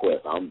or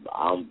MapQuest.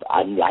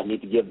 I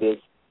need to give this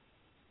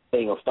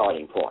thing a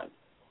starting point,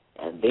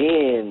 and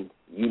then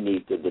you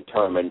need to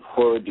determine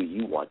where do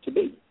you want to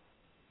be.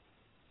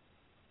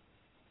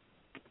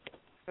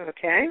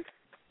 Okay.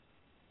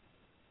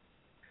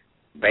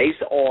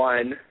 Based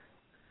on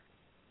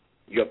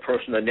your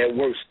personal net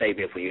worth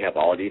statement, when you have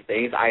all these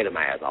things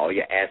itemized, all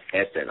your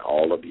assets and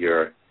all of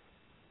your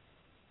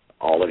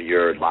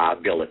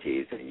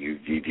liabilities, and you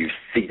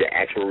see the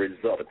actual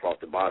result across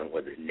the bottom,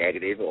 whether it's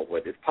negative or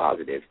whether it's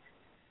positive,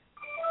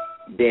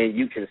 then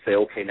you can say,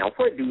 okay, now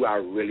where do I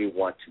really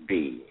want to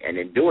be? And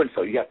in doing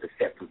so, you have to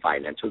set some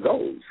financial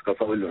goals. Because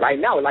right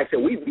now, like I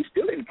said, we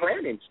still in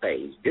planning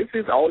stage. This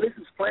is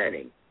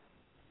planning.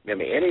 I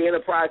mean, any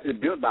enterprise is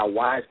built by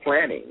wise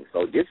planning.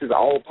 So this is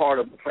all part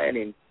of the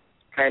planning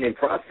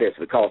process,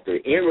 because the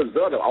end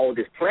result of all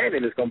this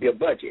planning is going to be a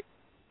budget.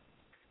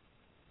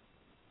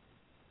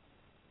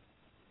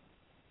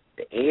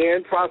 The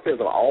end process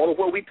of all of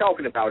what we're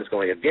talking about is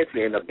going to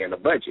eventually end up being a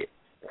budget.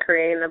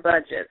 Creating a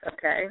budget,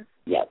 okay.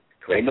 Yeah,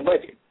 creating a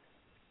budget.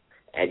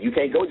 And you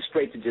can't go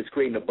straight to just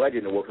creating a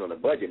budget and working on a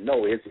budget.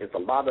 No, it's a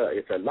lot of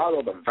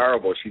the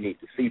variables you need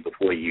to see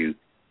before you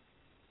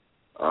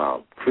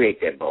create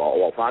that, or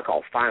what I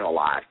call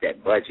finalize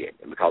that budget.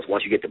 And because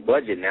once you get the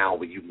budget, now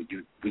we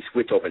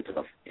switch over into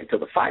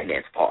the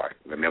finance part.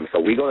 Remember, so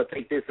we're going to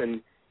take this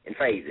in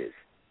phases: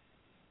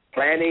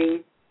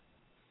 planning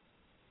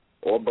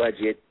or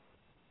budget,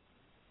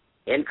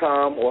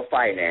 income or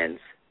finance,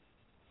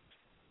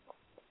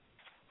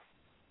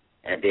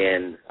 and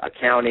then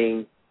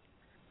accounting,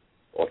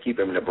 or keep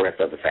them abreast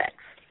of the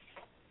facts.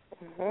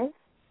 Mm-hmm.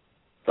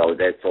 So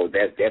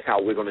that's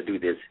how we're going to do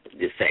this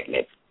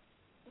segment.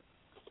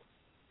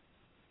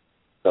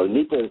 So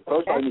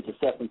first of all, you need to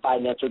set some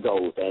financial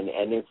goals, and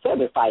in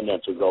setting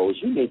financial goals,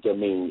 you need to.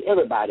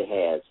 Everybody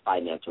has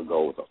financial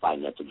goals or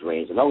financial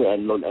dreams, and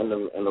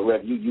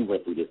Loretta, you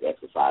went through this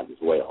exercise as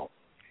well.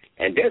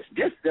 And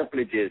that's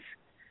simply just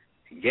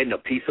getting a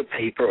piece of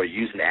paper or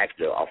using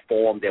a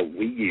form that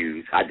we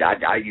use.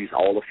 I use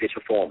all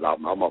official forms.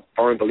 I'm a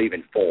firm believer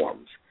in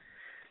forms.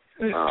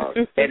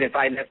 Setting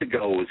financial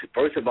goals.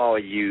 First of all,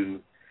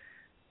 you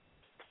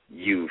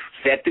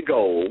set the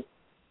goal.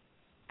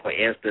 For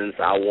instance,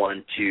 I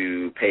want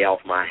to pay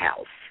off my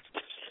house.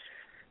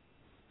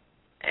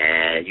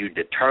 And you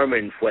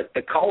determine what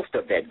the cost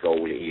of that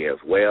goal is.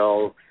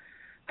 Well,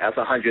 that's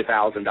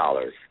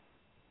 $100,000.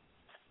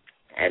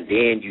 And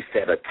then you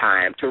set a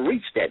time to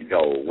reach that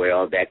goal.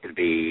 Well, that could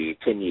be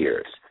 10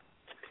 years.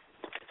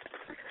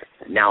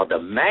 Now, the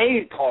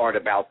main part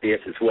about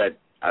this is what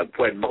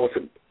most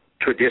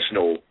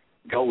traditional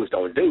goals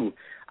don't do.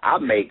 I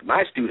make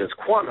my students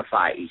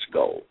quantify each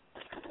goal.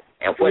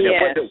 And what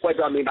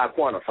do I mean by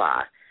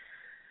quantify?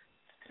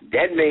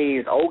 That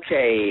means,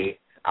 okay,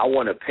 I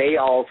want to pay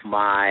off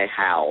my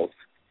house,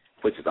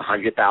 which is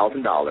 $100,000.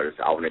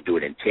 I want to do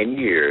it in 10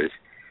 years.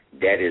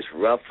 That is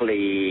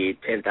roughly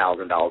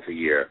 $10,000 a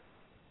year.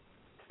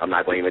 I'm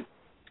not going to even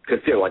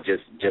consider it,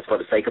 just for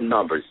the sake of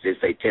numbers, just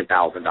say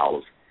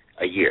 $10,000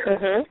 a year.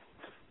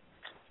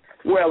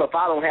 Mm-hmm. Well, if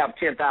I don't have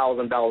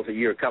 $10,000 a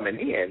year coming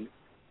in,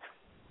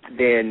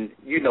 then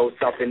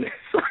something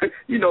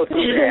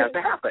has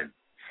to happen.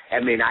 I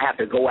mean, I have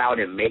to go out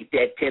and make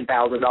that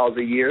 $10,000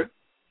 a year,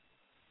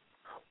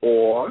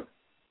 or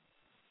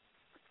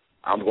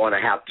I'm going to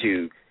have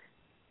to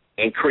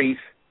increase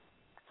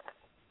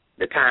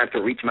the time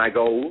to reach my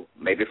goal,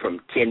 maybe from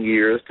 10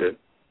 years to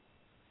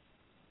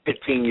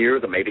 15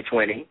 years or maybe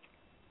 20,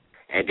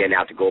 and then I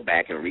have to go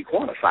back and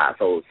re-quantify.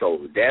 So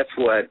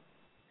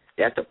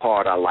that's the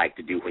part I like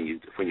to do when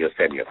you're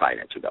setting your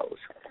financial goals.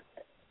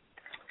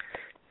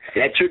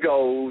 Set your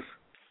goals,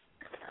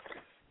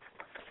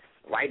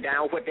 write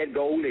down what that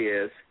goal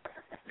is,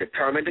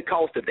 determine the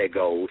cost of that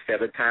goal,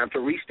 set a time to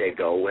reach that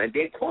goal, and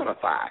then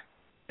quantify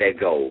that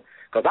goal.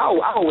 Because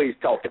I always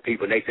talk to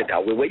people, and they say,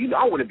 well,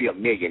 I want to be a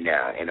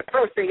millionaire. And the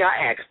first thing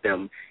I ask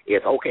them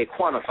is, okay,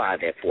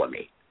 quantify that for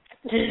me.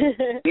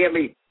 Tell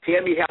me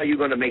how you're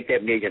going to make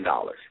that $1 million.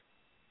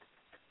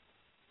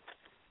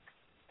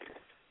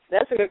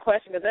 That's a good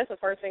question, because that's the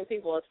first thing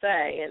people will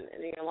say. And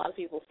a lot of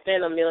people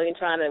spend $1 million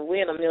trying to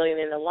win $1 million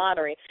in the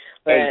lottery.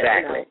 But,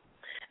 exactly.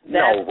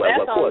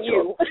 That's on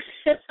you.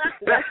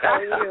 That's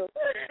on you.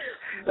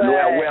 But,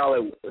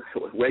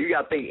 well, you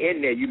got to think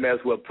in there. You may as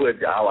well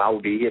put I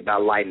will be hit by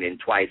lightning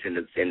twice in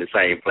the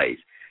same place,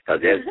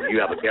 because you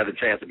have a better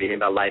chance of being hit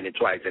by lightning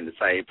twice in the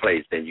same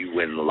place than you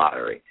win the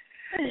lottery.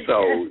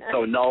 So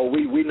no,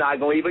 we're not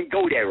going to even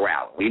go that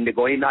route. We're not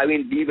going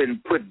to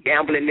even put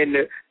gambling in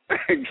the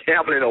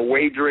gambling or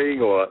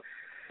wagering or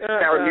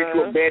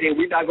mutual betting.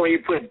 We're not going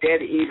to put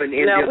that even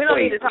in this place. No, we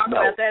don't need to talk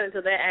about that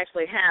until that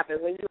actually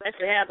happens. When you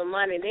actually have the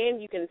money, then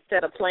you can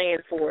set a plan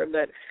for it.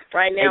 But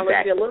right now,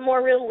 let's be a little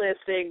more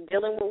realistic,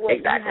 dealing with what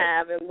you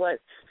have and what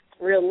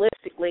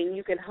realistically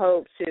you can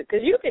hope to.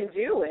 Because you can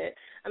do it.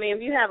 I mean,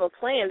 if you have a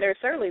plan, there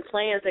are certainly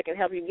plans that can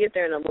help you get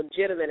there in a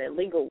legitimate and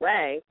legal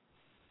way.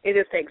 It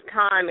just takes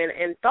time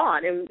and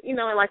thought. And,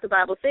 like the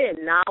Bible said,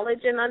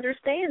 knowledge and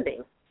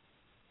understanding.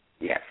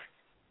 Yes.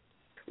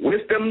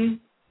 Wisdom,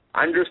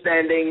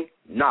 understanding,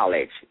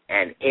 knowledge,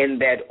 and in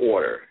that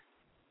order.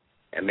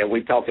 And then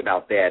we talked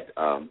about that,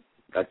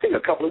 I think,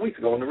 a couple of weeks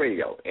ago on the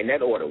radio. In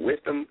that order,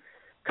 wisdom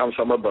comes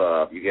from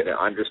above. You get an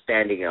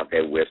understanding of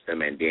that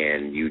wisdom, and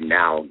then you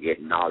now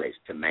get knowledge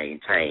to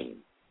maintain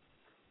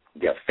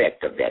the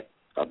effect of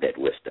that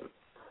wisdom.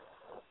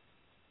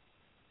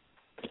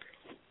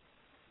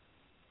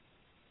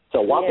 So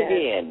once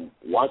again,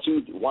 once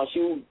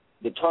you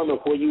determine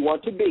where you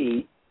want to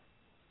be,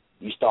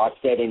 you start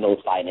setting those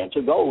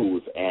financial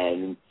goals.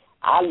 And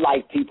I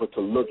like people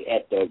to look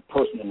at their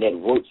personal net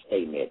worth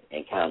statement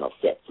and kind of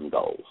set some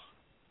goals.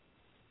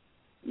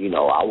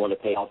 I want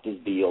to pay off this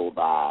bill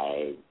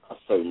by a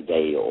certain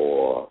day,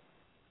 or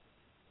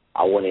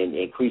I want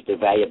to increase the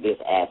value of this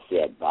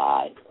asset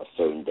by a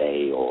certain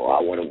day,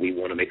 or we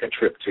want to make a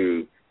trip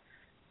to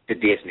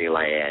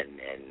Disneyland,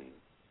 and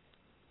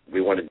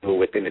we want to do it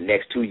within the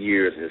next 2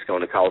 years, and it's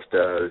going to cost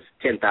us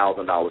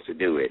 $10,000 to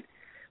do it.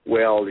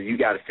 Well, you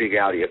got to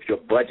figure out if your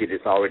budget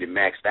is already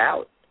maxed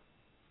out,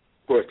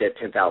 where's that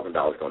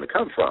 $10,000 going to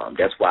come from?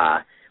 That's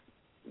why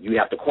you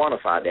have to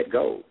quantify that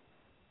goal.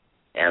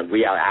 And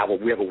we have a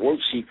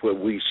worksheet where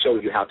we show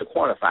you how to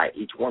quantify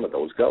each one of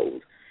those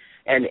goals.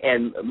 And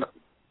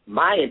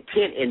my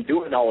intent in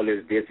doing all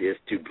of this is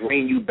to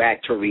bring you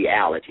back to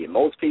reality.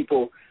 Most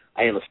people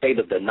are in a state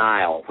of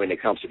denial when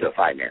it comes to their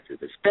finances,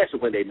 especially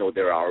when they know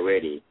they're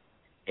already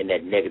in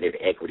that negative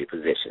equity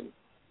position.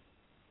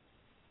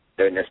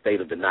 They're in that state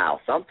of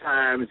denial.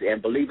 Sometimes,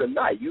 and believe it or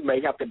not, you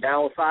may have to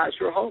downsize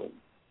your home.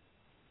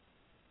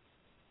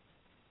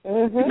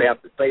 Mm-hmm. You may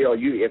have to say,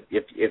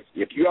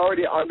 if you're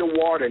already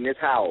underwater in this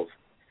house,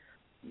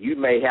 you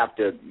may have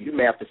to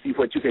see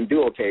what you can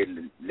do. Okay,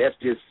 let's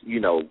just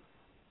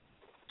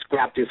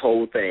scrap this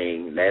whole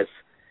thing. Let's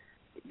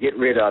get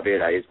rid of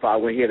it. It's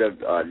probably here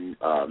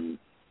to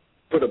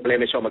put a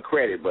blemish on my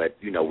credit, but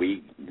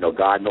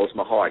God knows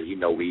my heart.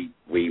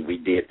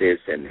 We did this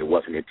and it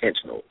wasn't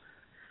intentional.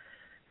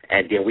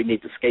 And then we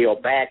need to scale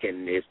back,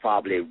 and it's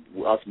probably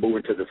us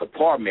moving to this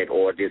apartment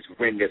or this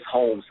rent this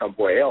home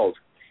somewhere else.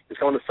 It's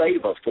going to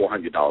save us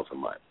 $400 a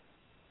month.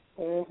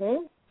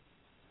 Mhm.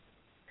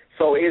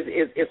 So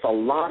it's a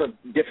lot of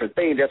different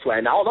things. That's why,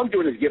 and all I'm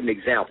doing is giving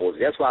examples.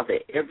 That's why I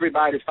say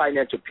everybody's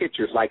financial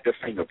picture is like their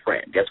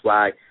fingerprint. That's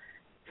why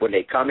when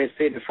they come and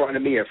sit in front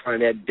of me, in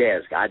front of that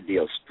desk, I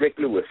deal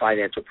strictly with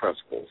financial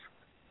principles.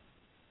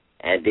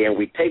 And then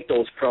we take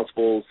those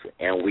principles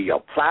and we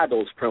apply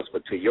those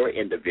principles to your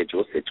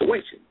individual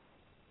situation.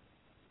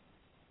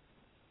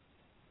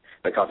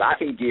 Because I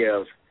can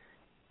give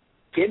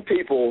 10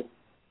 people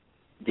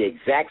the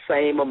exact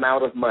same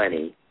amount of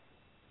money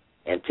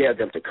and tell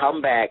them to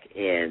come back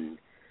in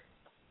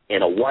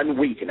a 1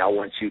 week, and I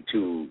want you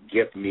to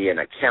give me an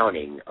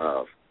accounting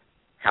of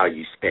how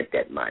you spent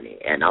that money.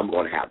 And I'm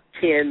going to have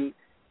 10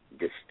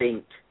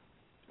 distinct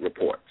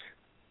reports,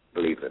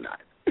 believe it or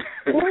not.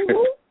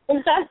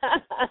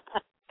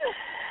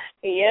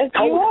 Yes,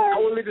 you are.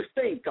 Totally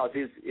distinct, because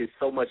it's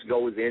so much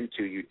goes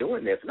into you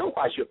doing this. And I'm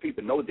quite sure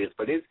people know this,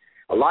 but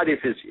a lot of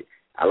this is,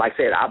 like I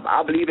said,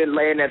 I believe in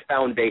laying that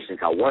foundation,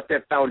 because once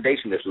that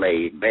foundation is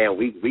laid, man,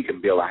 we can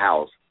build a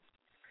house,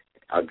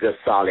 a good,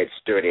 solid,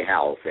 sturdy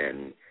house,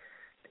 and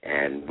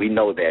And we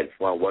know that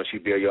once you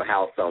build your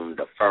house on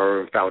the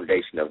firm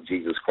foundation of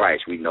Jesus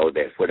Christ, we know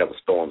that whatever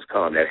storms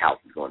come, that house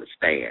is going to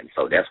stand.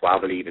 So that's why I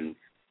believe in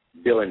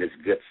building this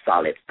good,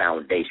 solid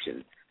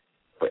foundation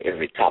for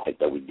every topic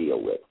that we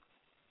deal with.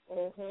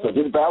 Mm-hmm. So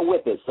just bear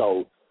with us.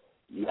 So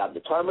you have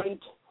determined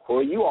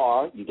where you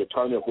are. You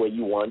determine where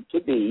you want to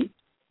be.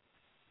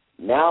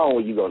 Now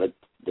you're going to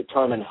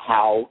determine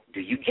how do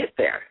you get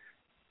there.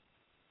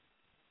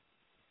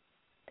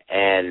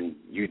 And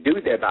you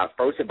do that by,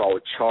 first of all,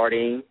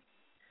 charting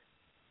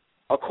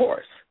a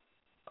course,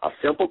 a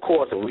simple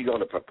course, and we're going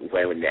to,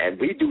 and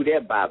we do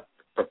that by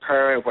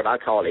preparing what I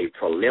call a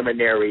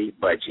preliminary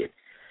budget.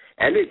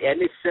 And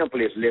it's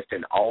simply is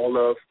listing all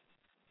of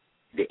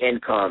the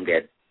income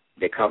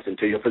that comes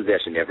into your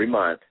possession every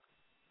month,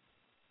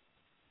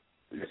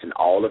 listing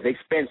all of the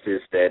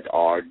expenses that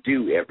are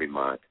due every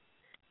month,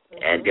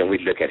 and then we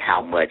look at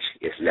how much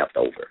is left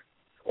over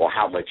or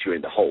how much you're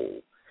in the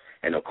hole.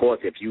 And, of course,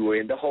 if you were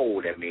in the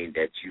hole, that means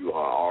that you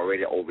are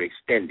already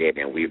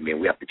overextended, and we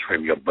have to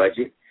trim your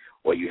budget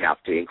or you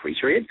have to increase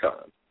your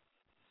income.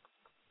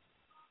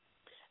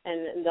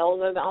 And those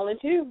are the only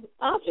two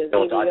options.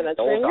 Either you're going to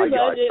trim your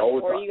budget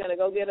or you're going to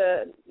go get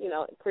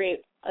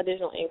create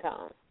additional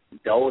income.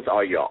 Those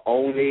are your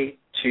only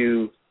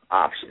two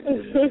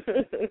options.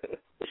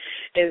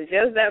 It's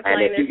just that plain.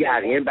 And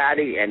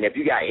if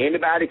you got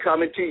anybody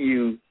coming to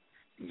you,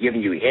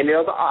 giving you any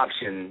other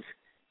options,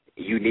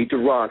 you need to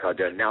run because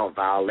they're now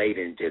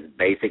violating just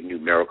basic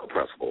numerical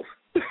principles.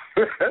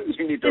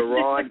 You need to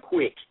run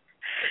quick.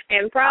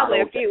 And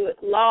probably a few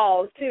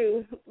laws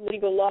too,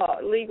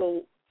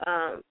 legal.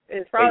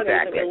 It's probably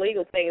some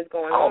illegal things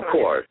going on.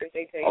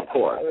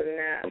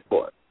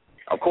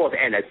 Of course,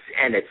 and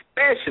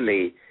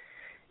especially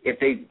if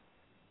they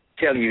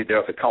tell you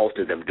there's a cost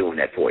to them doing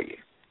that for you.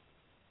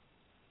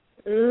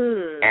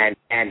 And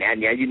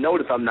you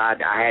notice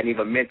I hadn't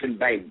even mentioned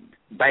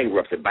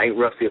bankruptcy.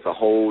 Bankruptcy is a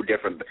whole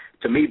different.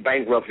 To me,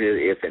 bankruptcy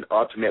is an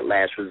ultimate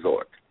last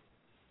resort.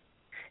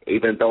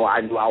 Even though I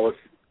knew I was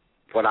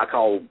what I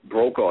call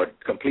broke or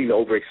completely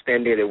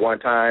overextended at one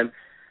time,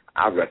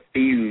 I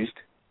refused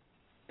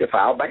to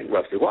file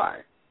bankruptcy. Why?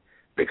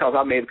 Because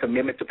I made a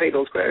commitment to pay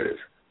those creditors.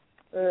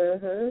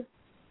 Mm-hmm.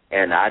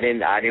 And I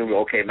didn't.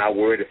 Okay, my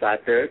word is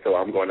out there, so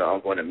I'm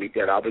going to meet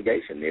that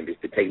obligation. If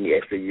it's to take me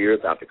extra years,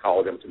 I have to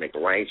call them to make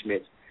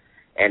arrangements.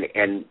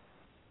 And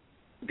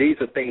these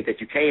are things that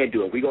you can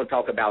do, and we're going to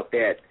talk about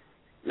that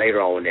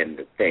later on in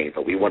the thing.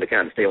 So we want to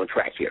kind of stay on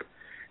track here.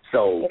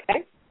 So,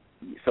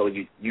 so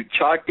you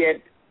chart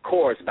that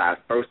course by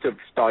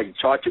you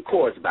chart your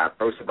course by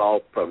first of all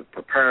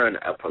preparing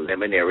a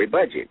preliminary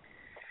budget.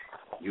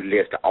 You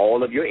list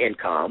all of your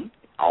income,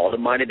 all the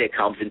money that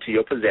comes into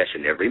your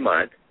possession every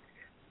month.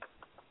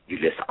 You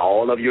list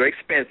all of your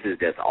expenses.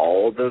 That's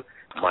all the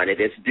money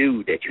that's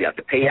due that you have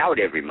to pay out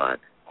every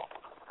month.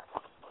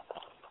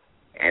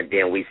 And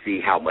then we see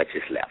how much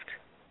is left.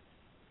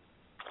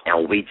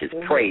 And we just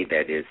pray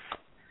that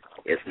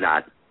it's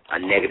not a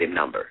negative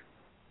number.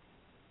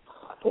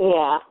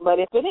 Yeah, but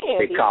if it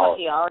is,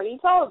 he already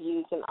told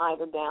you can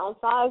either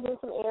downsize in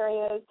some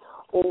areas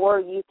or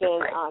you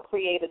can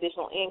create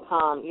additional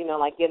income,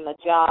 like getting a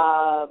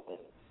job, an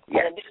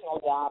additional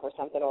job or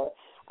something, or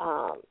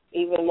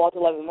even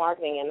multi-level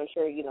marketing, and I'm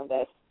sure,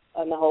 that's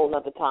a whole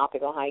other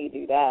topic on how you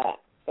do that,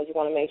 because you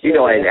want to make sure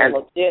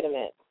it's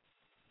legitimate.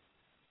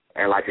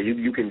 And like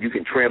you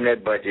can trim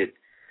that budget,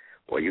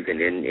 or you can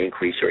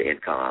increase your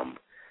income,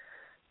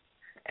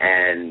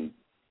 and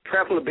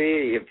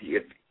preferably if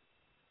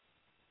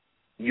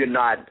you're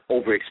not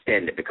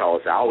overextended,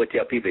 because I always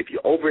tell people if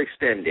you're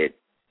overextended,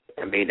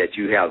 I mean that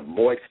you have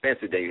more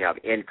expenses than you have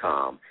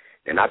income,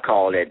 then I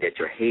call that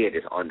your head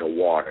is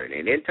underwater.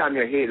 And anytime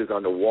your head is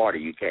underwater,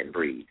 you can't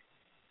breathe.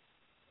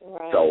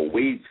 Right. So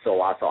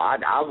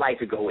I like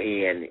to go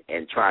in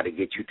and try to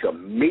get you to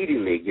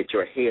immediately get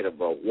your head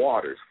above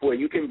waters where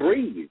you can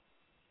breathe,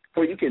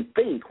 where you can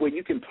think, where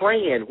you can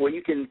plan, where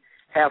you can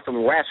have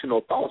some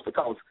rational thoughts.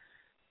 Because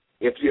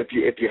if your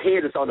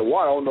head is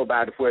underwater, I don't know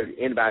about where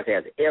anybody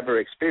has ever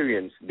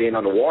experienced being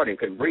underwater and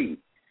couldn't breathe.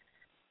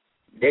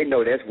 They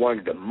know that's one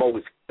of the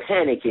most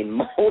panicking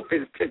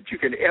moments that you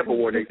can ever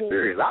want to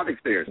experience. I've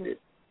experienced it.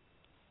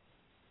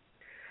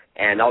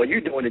 And all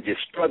you're doing is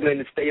just struggling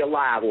to stay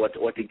alive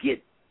or to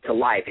get to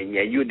life. And,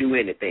 you'll do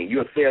anything.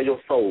 You'll sell your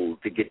soul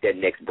to get that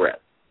next breath.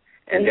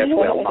 And that's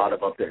where a lot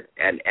of us are.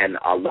 And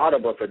a lot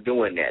of us are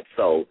doing that.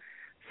 So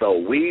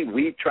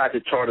we try to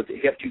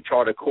help you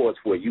chart a course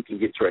where you can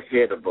get your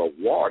head above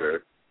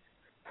water,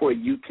 where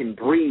you can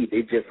breathe.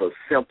 It's just a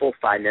simple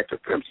financial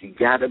principle. You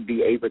got to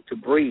be able to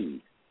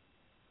breathe.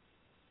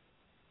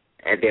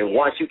 And then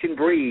once you can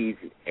breathe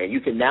and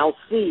you can now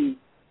see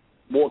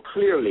more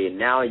clearly, and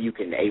now you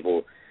can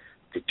able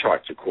to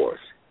chart your course.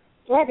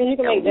 Right, and you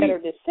can make better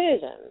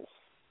decisions.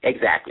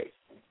 Exactly.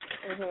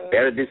 Mm-hmm.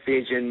 Better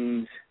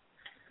decisions,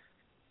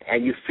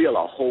 and you feel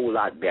a whole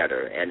lot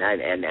better. And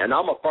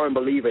I'm a firm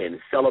believer in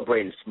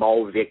celebrating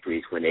small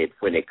victories when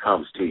it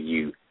comes to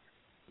you,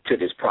 to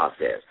this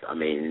process. I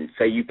mean,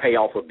 say you pay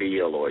off a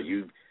bill or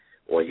you've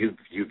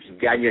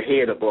gotten your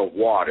head above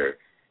water.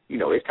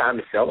 it's time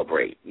to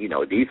celebrate.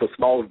 These are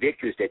small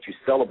victories that you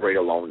celebrate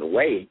along the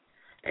way,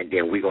 and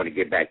then we're going to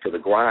get back to the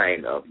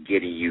grind of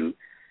getting you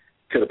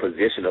to the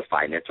position of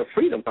financial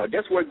freedom.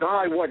 That's where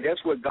God wants.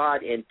 That's what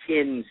God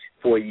intends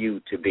for you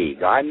to be.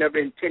 God never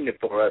intended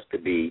for us to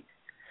be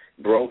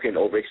broken,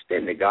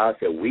 overextended. God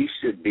said we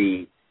should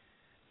be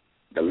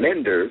the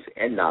lenders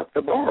and not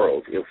the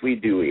borrowers. If we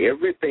do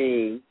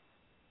everything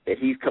that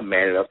He's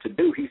commanded us to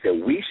do, He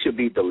said we should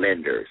be the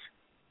lenders,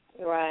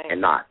 right,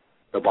 and not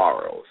the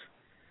borrowers.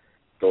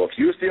 So if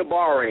you're still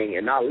borrowing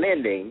and not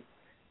lending,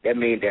 that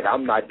means that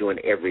I'm not doing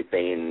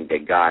everything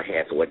that God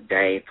has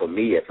ordained for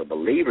me as a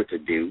believer to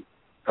do.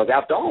 Because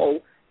after all,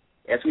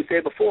 as we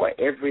said before,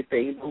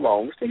 everything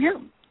belongs to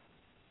Him.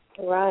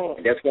 Right.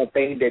 And that's one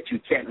thing that you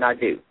cannot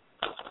do.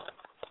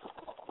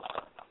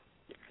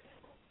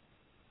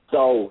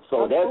 So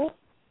those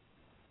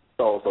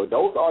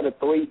are the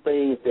three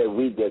things that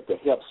we did to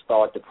help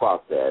start the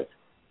process.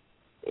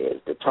 Is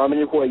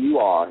determining where you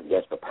are,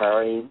 that's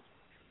preparing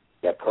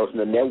that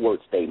personal network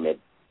statement,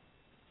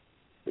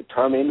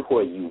 determining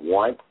where you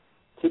want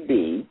to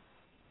be,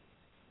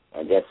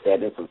 and that's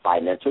setting some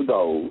financial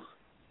goals,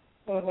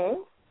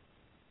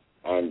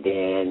 and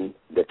then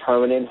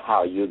determining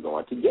how you're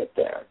going to get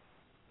there,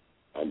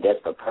 and that's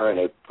preparing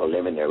a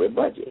preliminary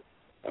budget.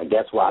 And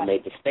that's why I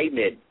made the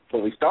statement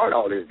when we start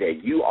all this,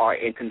 that you are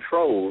in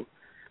control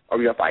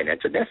of your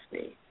financial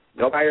destiny.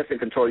 Nobody else in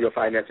control of your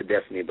financial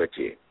destiny but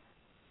you.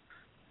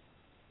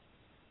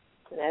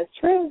 That's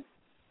true.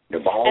 The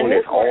ball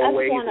is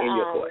always in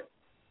your foot.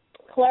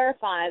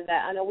 Clarify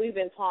that. I know we've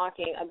been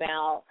talking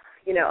about,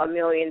 $1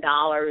 million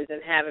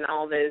and having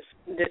all this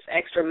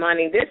extra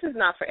money. This is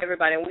not for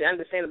everybody, and we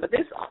understand it. But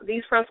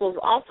these principles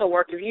also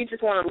work if you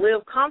just want to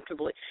live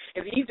comfortably.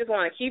 If you just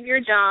want to keep your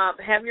job,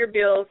 have your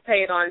bills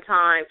paid on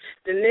time,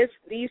 then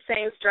these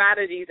same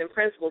strategies and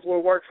principles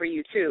will work for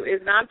you too.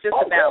 It's not just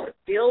about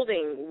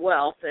building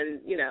wealth and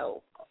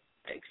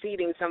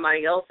exceeding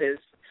somebody else's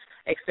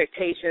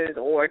expectations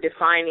or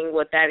defining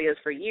what that is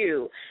for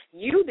you.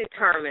 You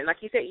determine, like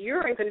you said,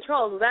 you're in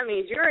control. So that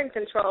means you're in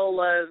control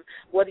of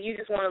whether you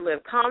just want to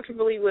live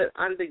comfortably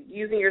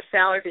using your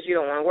salary because you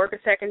don't want to work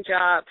a second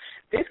job.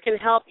 This can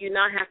help you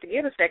not have to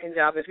get a second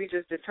job if you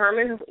just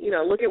determine,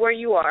 look at where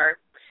you are,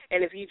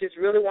 and if you just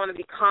really want to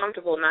be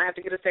comfortable and not have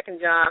to get a second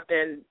job,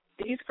 then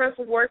these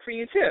principles work for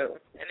you too.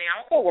 And they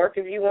also work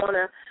if you want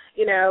to,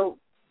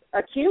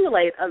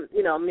 accumulate,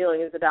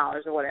 millions of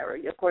dollars or whatever.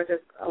 Of course,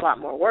 there's a lot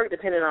more work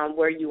depending on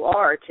where you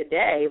are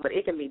today, but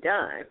it can be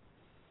done.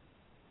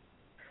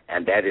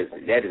 And that is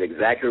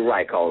exactly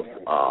right, because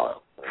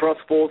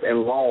principles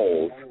and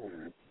laws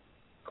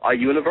are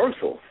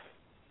universal.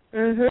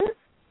 They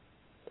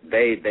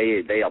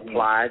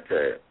apply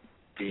to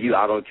you.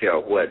 I don't care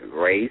what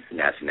race,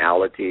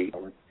 nationality,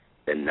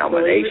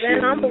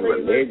 denomination,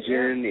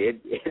 religion.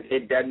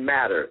 It doesn't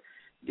matter.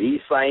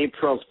 These same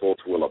principles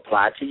will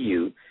apply to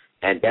you.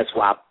 And that's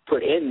why I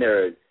put in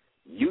there,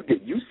 you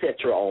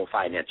set your own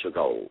financial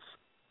goals.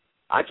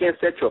 I can't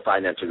set your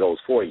financial goals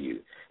for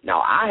you.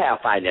 Now, I have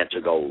financial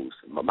goals.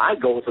 My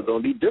goals are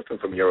going to be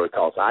different from yours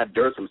because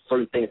there are some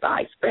certain things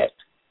I expect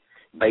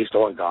based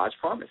on God's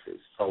promises.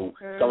 So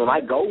some of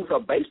my goals are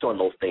based on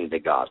those things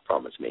that God's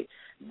promised me.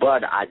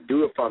 But I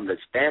do it from the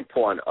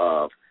standpoint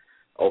of,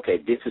 okay,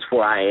 this is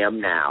where I am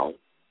now,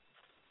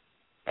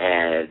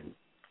 and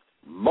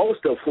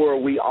most of where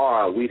we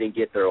are, we didn't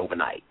get there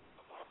overnight.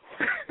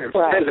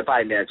 Especially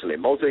financially.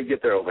 Most of them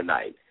get there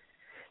overnight.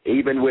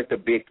 Even with the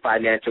big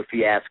financial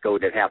fiasco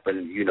that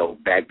happened,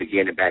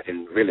 back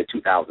in really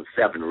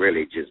 2007,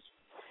 really just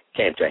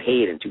came to a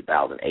head in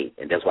 2008.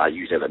 And that's why I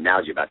use that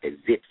analogy about that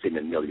zit sitting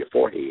in the middle of your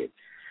forehead.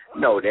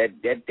 No, that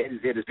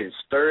zit has been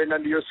stirring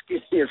under your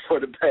skin for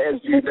the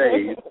past few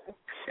days.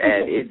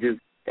 And it just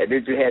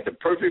had the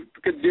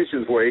perfect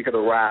conditions where it could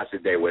arise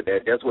today.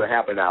 That's what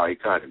happened in our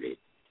economy.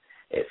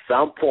 At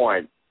some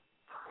point,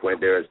 when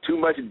there's too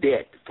much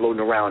debt floating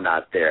around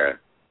out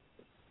there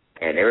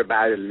and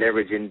everybody's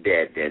leveraging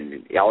debt,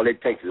 and all it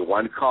takes is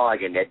one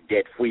cog in that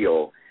debt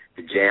wheel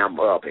to jam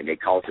up, and it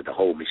causes the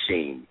whole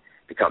machine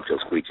to come to a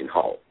screeching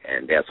halt,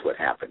 and that's what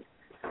happened.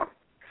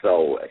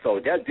 So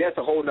that's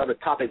a whole other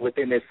topic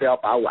within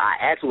itself. I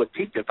actually was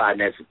teaching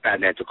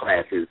financial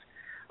classes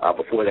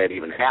before that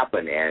even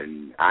happened,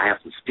 and I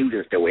have some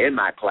students that were in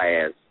my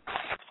class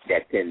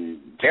that can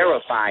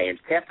verify and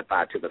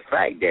testify to the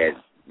fact that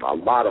a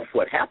lot of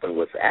what happened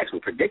was actually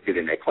predicted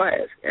in that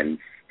class. And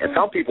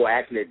some people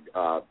actually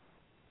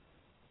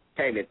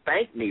came and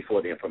thanked me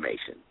for the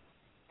information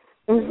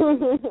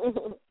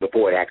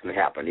before it actually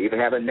happened. Even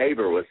have a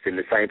neighbor was in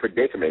the same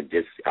predicament,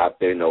 just out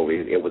there.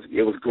 It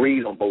was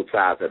greed on both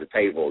sides of the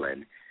table.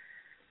 And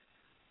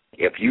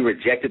if you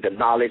rejected the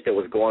knowledge that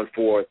was going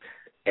forth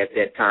at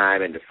that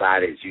time and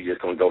decided you're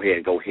just going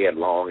to go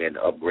headlong and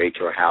upgrade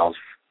your house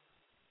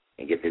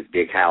and get this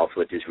big house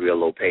with this real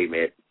low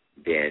payment,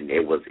 then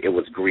it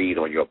was greed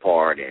on your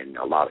part, and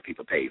a lot of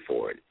people paid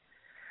for it.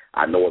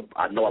 I know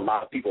a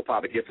lot of people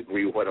probably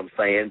disagree with what I'm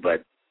saying,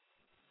 but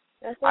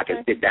I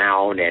can sit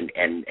down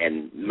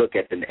and look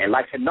at and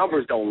like the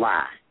numbers don't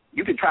lie.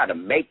 You can try to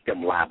make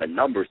them lie, but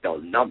numbers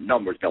don't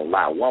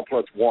lie. 1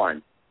 plus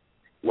 1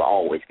 will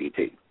always be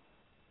 2.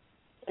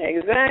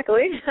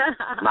 Exactly.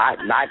 not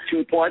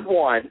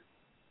 2.1,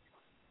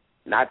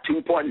 not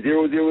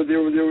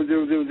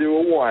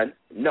 2.0000001.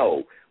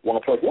 No,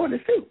 1 plus 1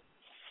 is 2.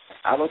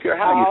 I don't care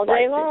how you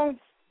slice it.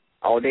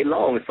 All day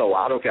long. So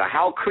I don't care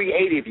how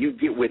creative you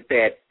get with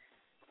that.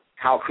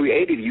 How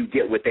creative you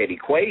get with that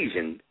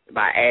equation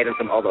by adding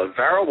some other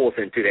variables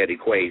into that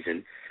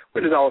equation.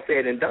 When it's all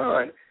said and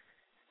done,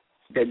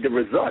 the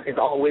result is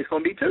always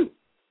going to be 2.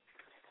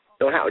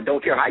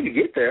 Don't care how you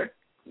get there.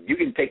 You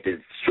can take the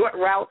short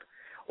route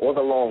or the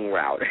long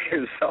route.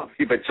 And some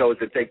people chose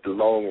to take the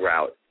long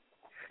route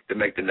to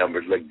make the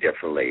numbers look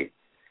differently.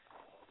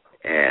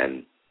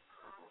 And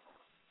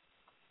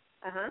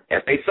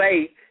as they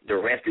say, the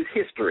rest is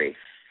history.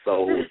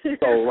 So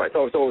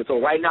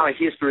right now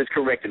history is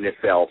correcting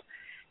itself,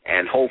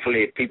 and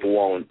hopefully people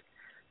won't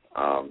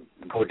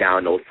go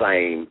down those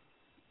same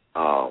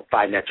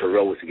financial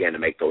roads again to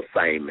make those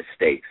same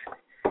mistakes,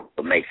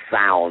 but make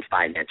sound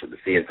financial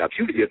decisions.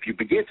 If you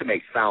begin to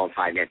make sound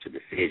financial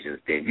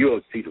decisions, then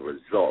you'll see the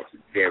results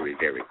very,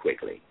 very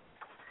quickly.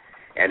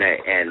 And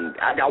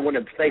I want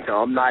to say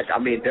something. I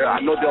know there are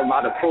a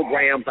lot of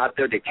programs out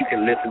there that you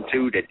can listen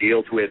to that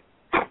deals with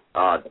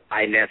the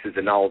finances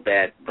and all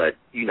that, but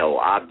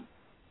I'm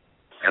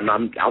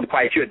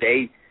quite sure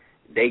they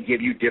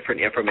give you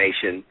different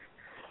information,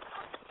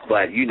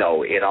 but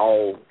it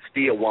all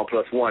still 1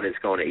 plus 1 is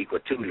going to equal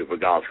 2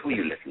 regardless who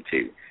you listen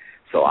to.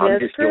 So I'm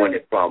just doing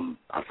it from.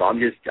 So I'm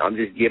just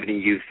giving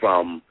you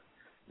from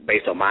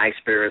based on my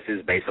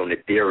experiences, based on the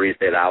theories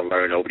that I've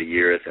learned over the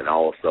years, and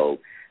also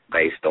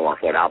based on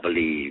what I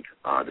believe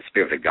the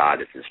Spirit of God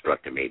has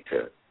instructed me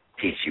to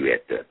teach you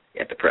at the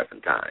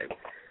present time.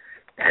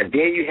 And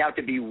then you have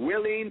to be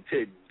willing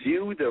to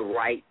do the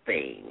right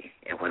thing.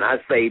 And when I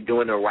say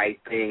doing the right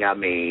thing, I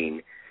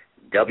mean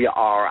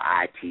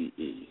WRITE.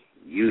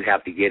 You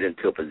have to get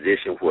into a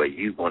position where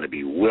you're going to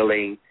be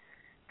willing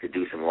to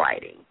do some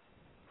writing.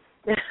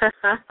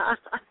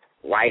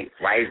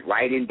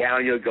 Writing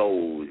down your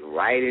goals,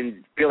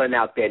 filling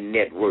out that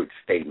net worth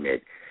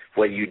statement.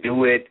 Whether you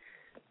do it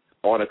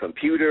on a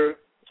computer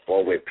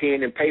or with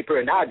pen and paper,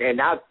 and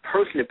I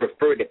personally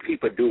prefer that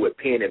people do it with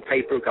pen and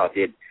paper because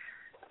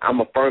I'm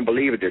a firm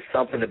believer there's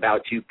something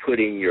about you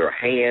putting your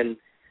hand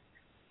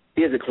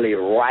physically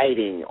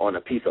writing on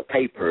a piece of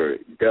paper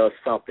does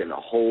something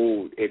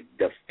the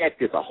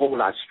effect is a whole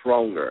lot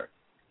stronger.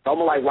 It's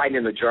almost like writing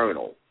in a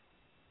journal.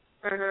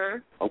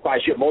 I'm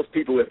quite sure most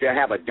people, if they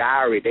have a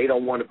diary, they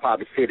don't want to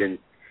probably sit and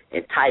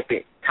type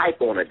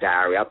on a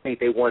diary. I think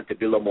they want it to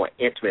be a little more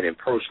intimate and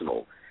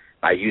personal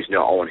by using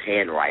their own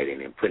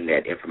handwriting and putting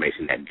that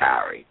information in that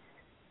diary.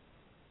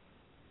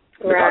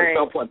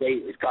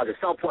 Because at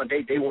some point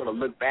they want to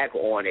look back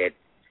on it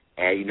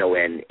and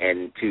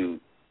and to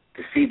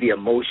see the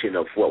emotion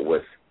of what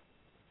was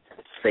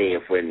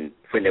said when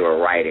they were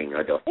writing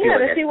or to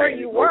see where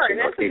you were. And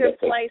that's a good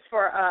place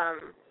for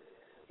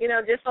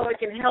just so it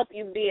can help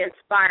you be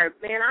inspired.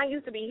 Man, I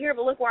used to be here,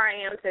 but look where I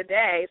am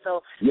today.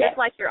 So it's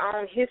like your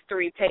own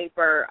history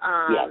paper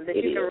that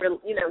you can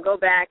go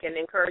back and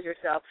encourage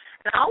yourself.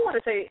 And I want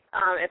to say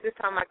at this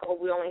time, Michael,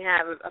 we only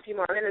have a few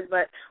more minutes,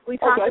 but we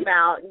talked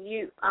about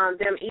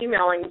them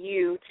emailing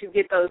you to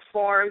get those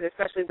forms,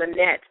 especially the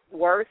net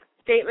worth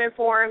statement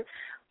form.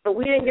 But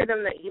we didn't give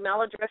them the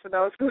email address for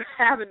those who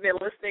haven't been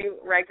listening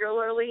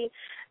regularly.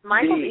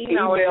 Michael's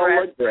email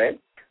address.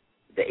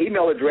 The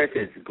email address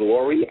is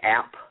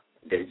gloryapp,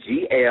 that's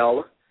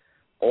GLORYAPP,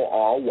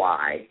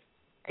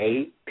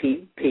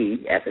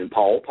 as in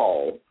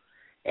Paul,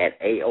 at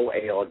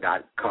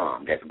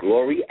AOL.com. That's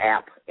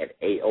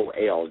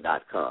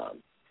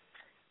gloryapp@AOL.com.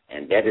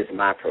 And that is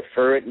my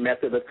preferred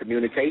method of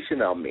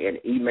communication. I'm in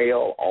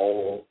email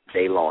all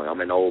day long.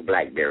 I'm an old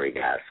BlackBerry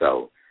guy,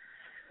 so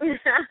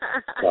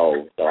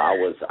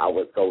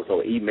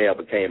email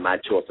became my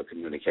choice of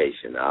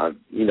communication.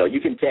 You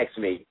can text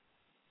me.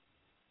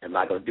 I'm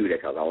not going to do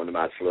that because I want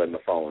to flood my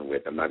phone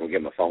with. I'm not going to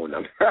give my phone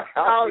number.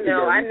 Oh,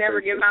 no, I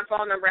never give my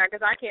phone number out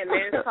because I can't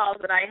manage the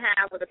calls that I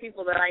have with the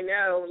people that I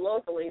know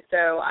locally.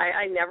 So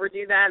I never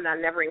do that, and I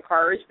never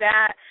encourage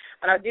that.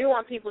 But I do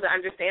want people to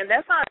understand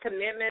that's not a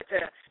commitment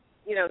to,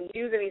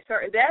 use any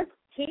certain.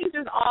 He's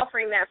just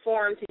offering that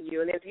form to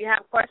you. And if you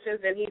have questions,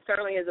 then he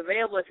certainly is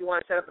available if you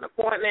want to set up an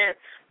appointment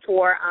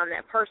for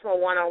that personal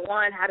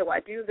one-on-one. How do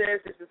I do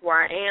this? This is where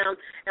I am.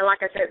 And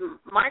like I said,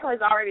 Michael has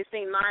already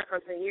seen mine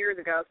from some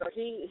years ago, so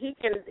he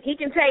can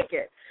take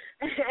it.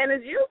 And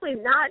it's usually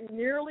not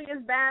nearly as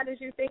bad as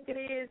you think it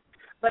is,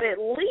 but at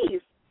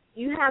least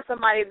you have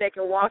somebody that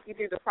can walk you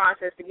through the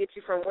process to get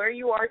you from where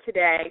you are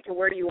today to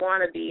where you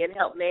want to be and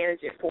help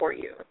manage it for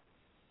you.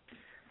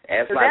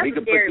 That's so that's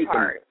the scary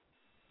part.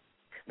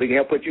 We can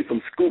help put you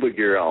some scuba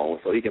gear on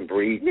so you can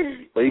breathe.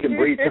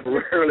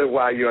 Temporarily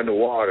while you're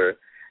underwater,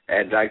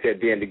 and like I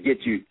said, then to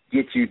get you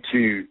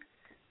to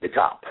the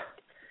top,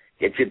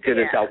 get you to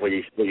the top where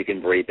you can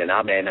breathe. And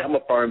I'm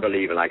a firm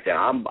believer. Like that,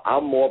 I'm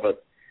more of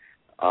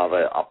of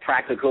a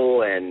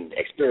practical and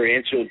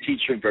experiential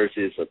teacher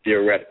versus a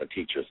theoretical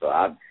teacher. So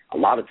a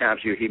lot of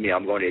times you hear me,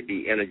 I'm going to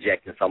be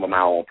interjecting some of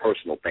my own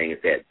personal things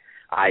that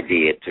I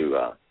did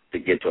to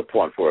get to a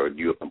point where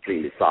you're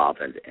completely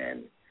solvent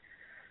and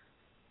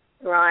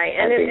right.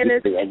 And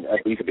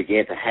you can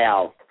begin to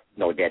have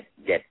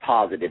that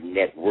positive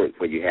network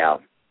where you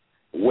have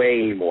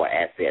way more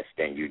assets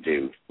than you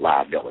do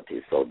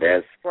liabilities. So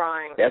that's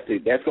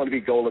going to be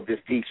the goal of this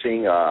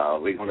teaching.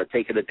 We're going to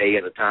take it a day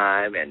at a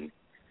time and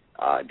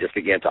just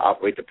begin to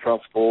operate the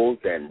principles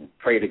and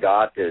pray to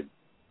God to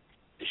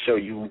show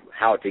you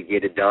how to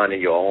get it done in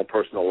your own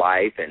personal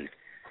life. And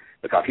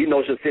because He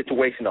knows your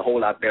situation a whole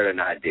lot better than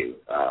I do.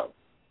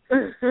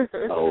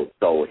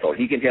 So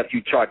He can help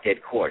you chart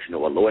that course.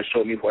 Well, Lord,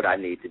 show me what I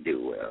need to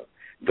do.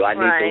 Do I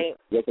need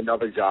to get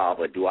another job,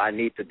 or do I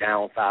need to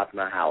downsize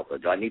my house, or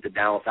do I need to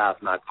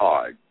downsize my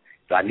car?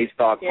 Do I need to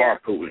start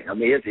carpooling? I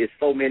mean, it's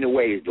so many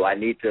ways. Do I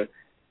need to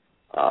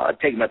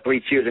take my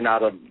 3 children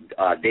out of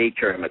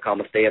daycare and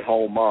become a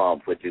stay-at-home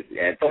mom?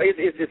 And so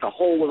it's just a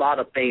whole lot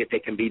of things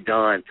that can be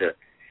done to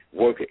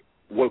work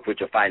with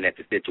your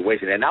financial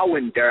situation. And I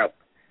wouldn't dare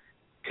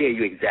tell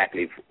you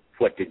exactly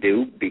what to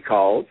do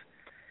because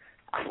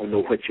I don't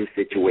know what your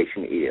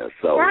situation is.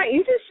 So right,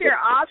 you just share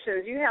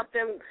options. You help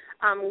them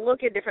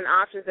look at different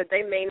options that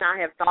they may not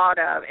have thought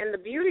of. And the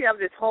beauty of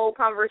this whole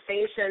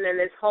conversation and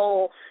this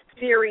whole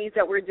series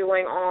that we're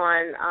doing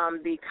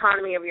on the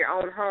economy of your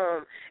own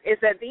home is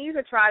that these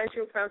are tried and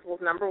true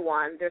principles, number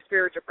one. They're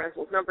spiritual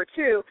principles. Number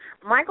two,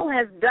 Michael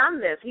has done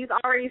this. He's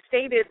already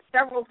stated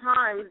several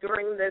times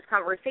during this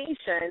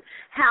conversation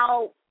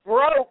how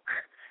broke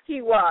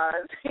he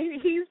was.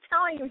 He's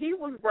telling you he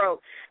was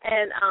broke.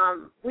 And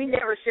we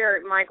never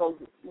shared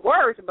Michael's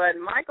words, but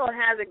Michael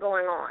has it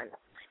going on.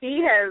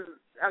 He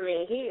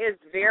is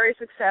very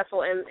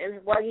successful in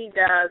what he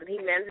does, and he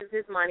manages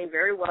his money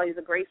very well. He's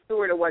a great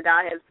steward of what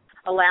God has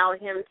allowed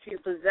him to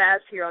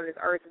possess here on this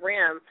earth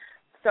realm.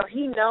 So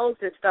he knows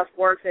this stuff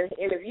works, and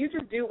if you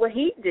just do what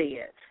he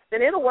did,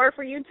 then it'll work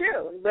for you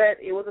too. But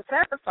it was a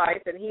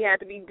sacrifice, and he had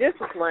to be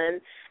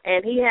disciplined,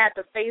 and he had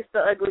to face the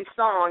ugly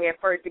song at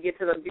first to get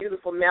to the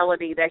beautiful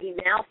melody that he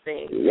now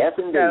sings. Yes,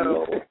 indeed.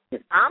 So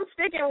I'm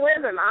sticking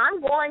with him. I'm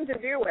going to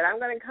do it. I'm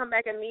going to come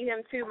back and meet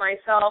him too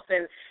myself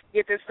and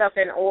get this stuff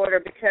in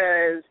order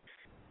because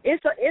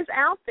it's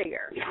out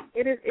there.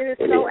 It is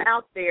so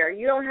out there.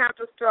 You don't have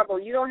to struggle.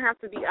 You don't have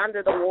to be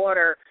under the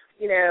water,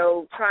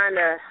 trying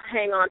to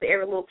hang on to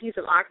every little piece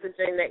of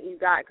oxygen that you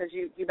got because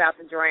you're about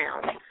to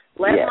drown.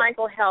 Let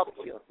Michael help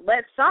you.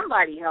 Let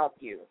somebody help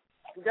you.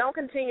 Don't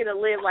continue to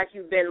live like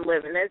you've been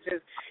living.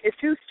 It's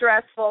too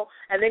stressful,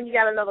 and then you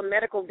got another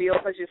medical bill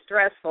because you're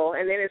stressful,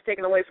 and then it's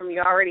taken away from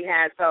you already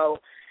had. So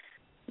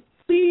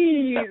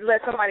please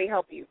let somebody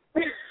help you.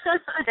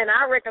 And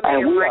I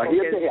recommend we Michael. are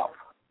here to help.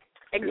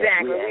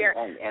 Exactly. Yes,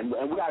 and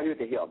we are here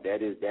to help.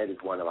 That is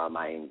one of our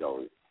main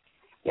goals.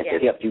 To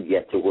help you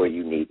get to where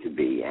you need to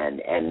be.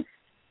 And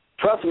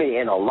trust me,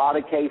 in a lot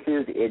of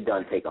cases, it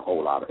doesn't take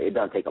it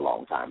doesn't take a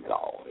long time at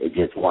all. It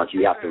just once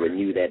you have to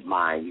renew that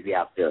mind, you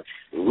have to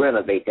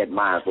renovate that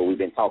mind. What we've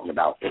been talking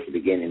about since the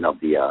beginning of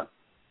the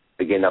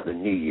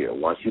new year.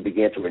 Once you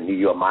begin to renew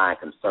your mind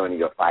concerning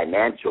your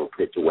financial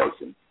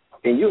situation,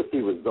 then you'll see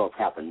results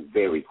happen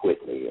very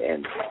quickly.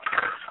 And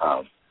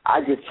I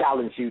just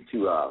challenge you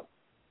to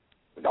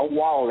don't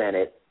wallow in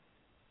it.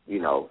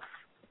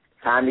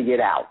 Time to get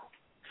out.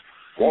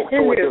 Walk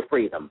towards your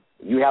freedom.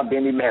 You have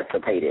been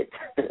emancipated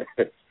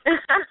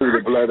through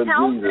the blood of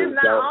Jesus.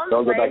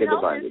 Don't go back into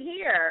bondage. Help is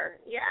here.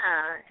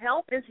 Yeah,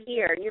 help is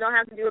here. You don't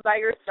have to do it by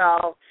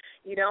yourself.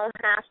 You don't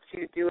have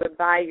to do it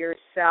by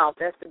yourself.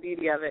 That's the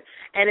beauty of it.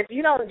 And if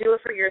you don't do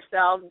it for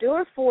yourself, do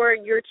it for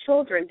your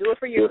children. Do it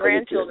for your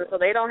grandchildren so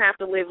they don't have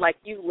to live like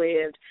you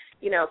lived,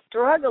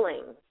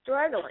 struggling.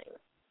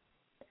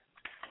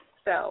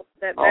 So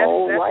that's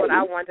what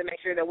I wanted to make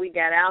sure that we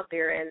got out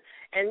there. And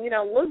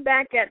look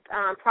back at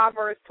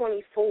Proverbs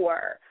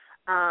 24,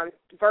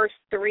 verse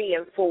 3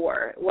 and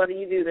 4, whether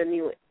you do the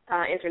New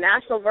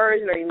International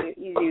Version or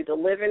you do the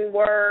Living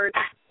Word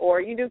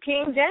or you do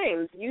King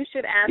James. You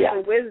should ask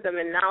for wisdom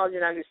and knowledge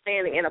and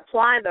understanding and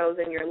apply those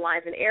in your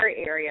life and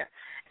area.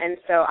 And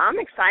so I'm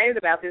excited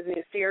about this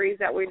new series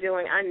that we're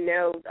doing. I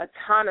know a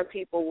ton of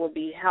people will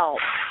be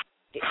helped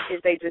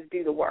if they just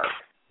do the work.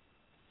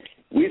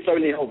 We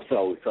certainly hope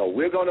so. So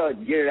we're going to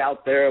get it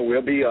out there.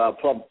 We'll be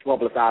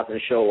publicizing the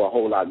show a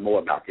whole lot more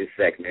about this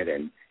segment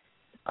and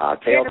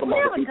tell some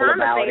other people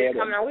about it.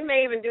 We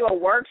may even do a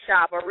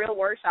real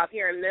workshop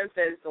here in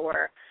Memphis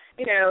or,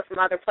 some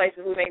other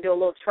places. We may do a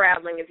little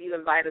traveling if you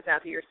invite us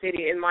out to your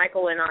city. And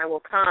Michael and I will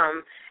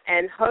come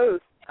and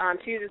host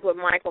Tuesdays with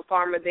Michael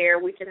Farmer there.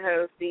 We can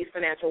host these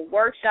financial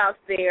workshops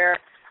there.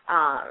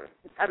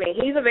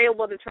 He's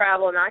available to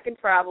travel, and I can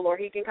travel, or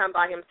he can come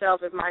by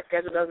himself if my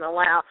schedule doesn't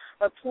allow.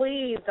 But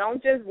please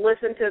don't just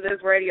listen to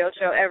this radio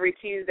show every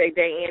Tuesday,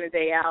 day in and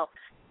day out.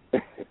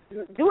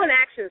 Do an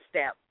action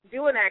step.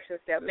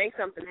 Make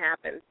something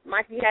happen.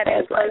 Mike, you had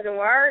any closing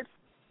words?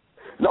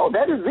 No,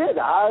 that is it.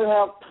 I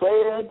have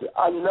planned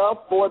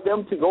enough for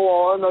them to go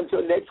on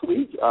until next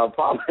week,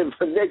 probably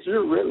for next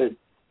year, really.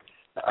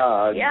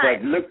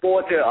 But look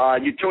forward to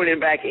you tuning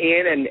back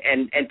in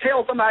and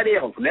tell somebody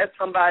else. Let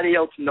somebody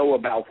else know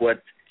about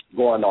what's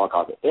going on,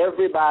 because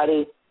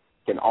everybody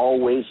can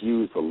always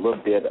use a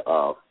little bit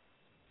of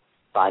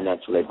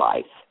financial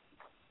advice.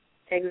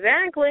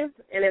 Exactly.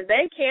 And if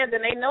they can,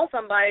 then they know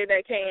somebody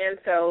that can.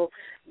 So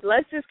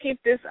let's just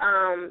keep this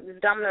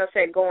domino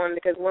effect going,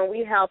 because when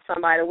we help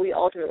somebody, we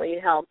ultimately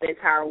help the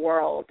entire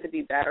world to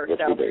be better. Yes,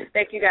 so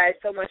thank you guys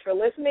so much for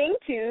listening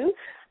to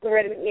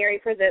Loretta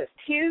McNary Presents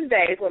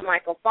Tuesdays with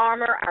Michael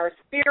Farmer, our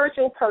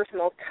spiritual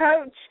personal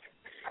coach.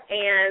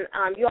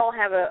 And you all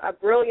have a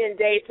brilliant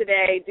day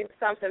today. Do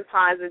something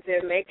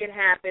positive. Make it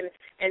happen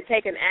and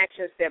take an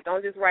action step.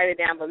 Don't just write it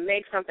down, but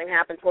make something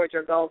happen towards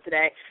your goal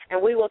today.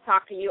 And we will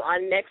talk to you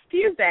on next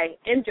Tuesday.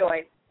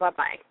 Enjoy.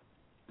 Bye-bye.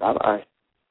 Bye-bye.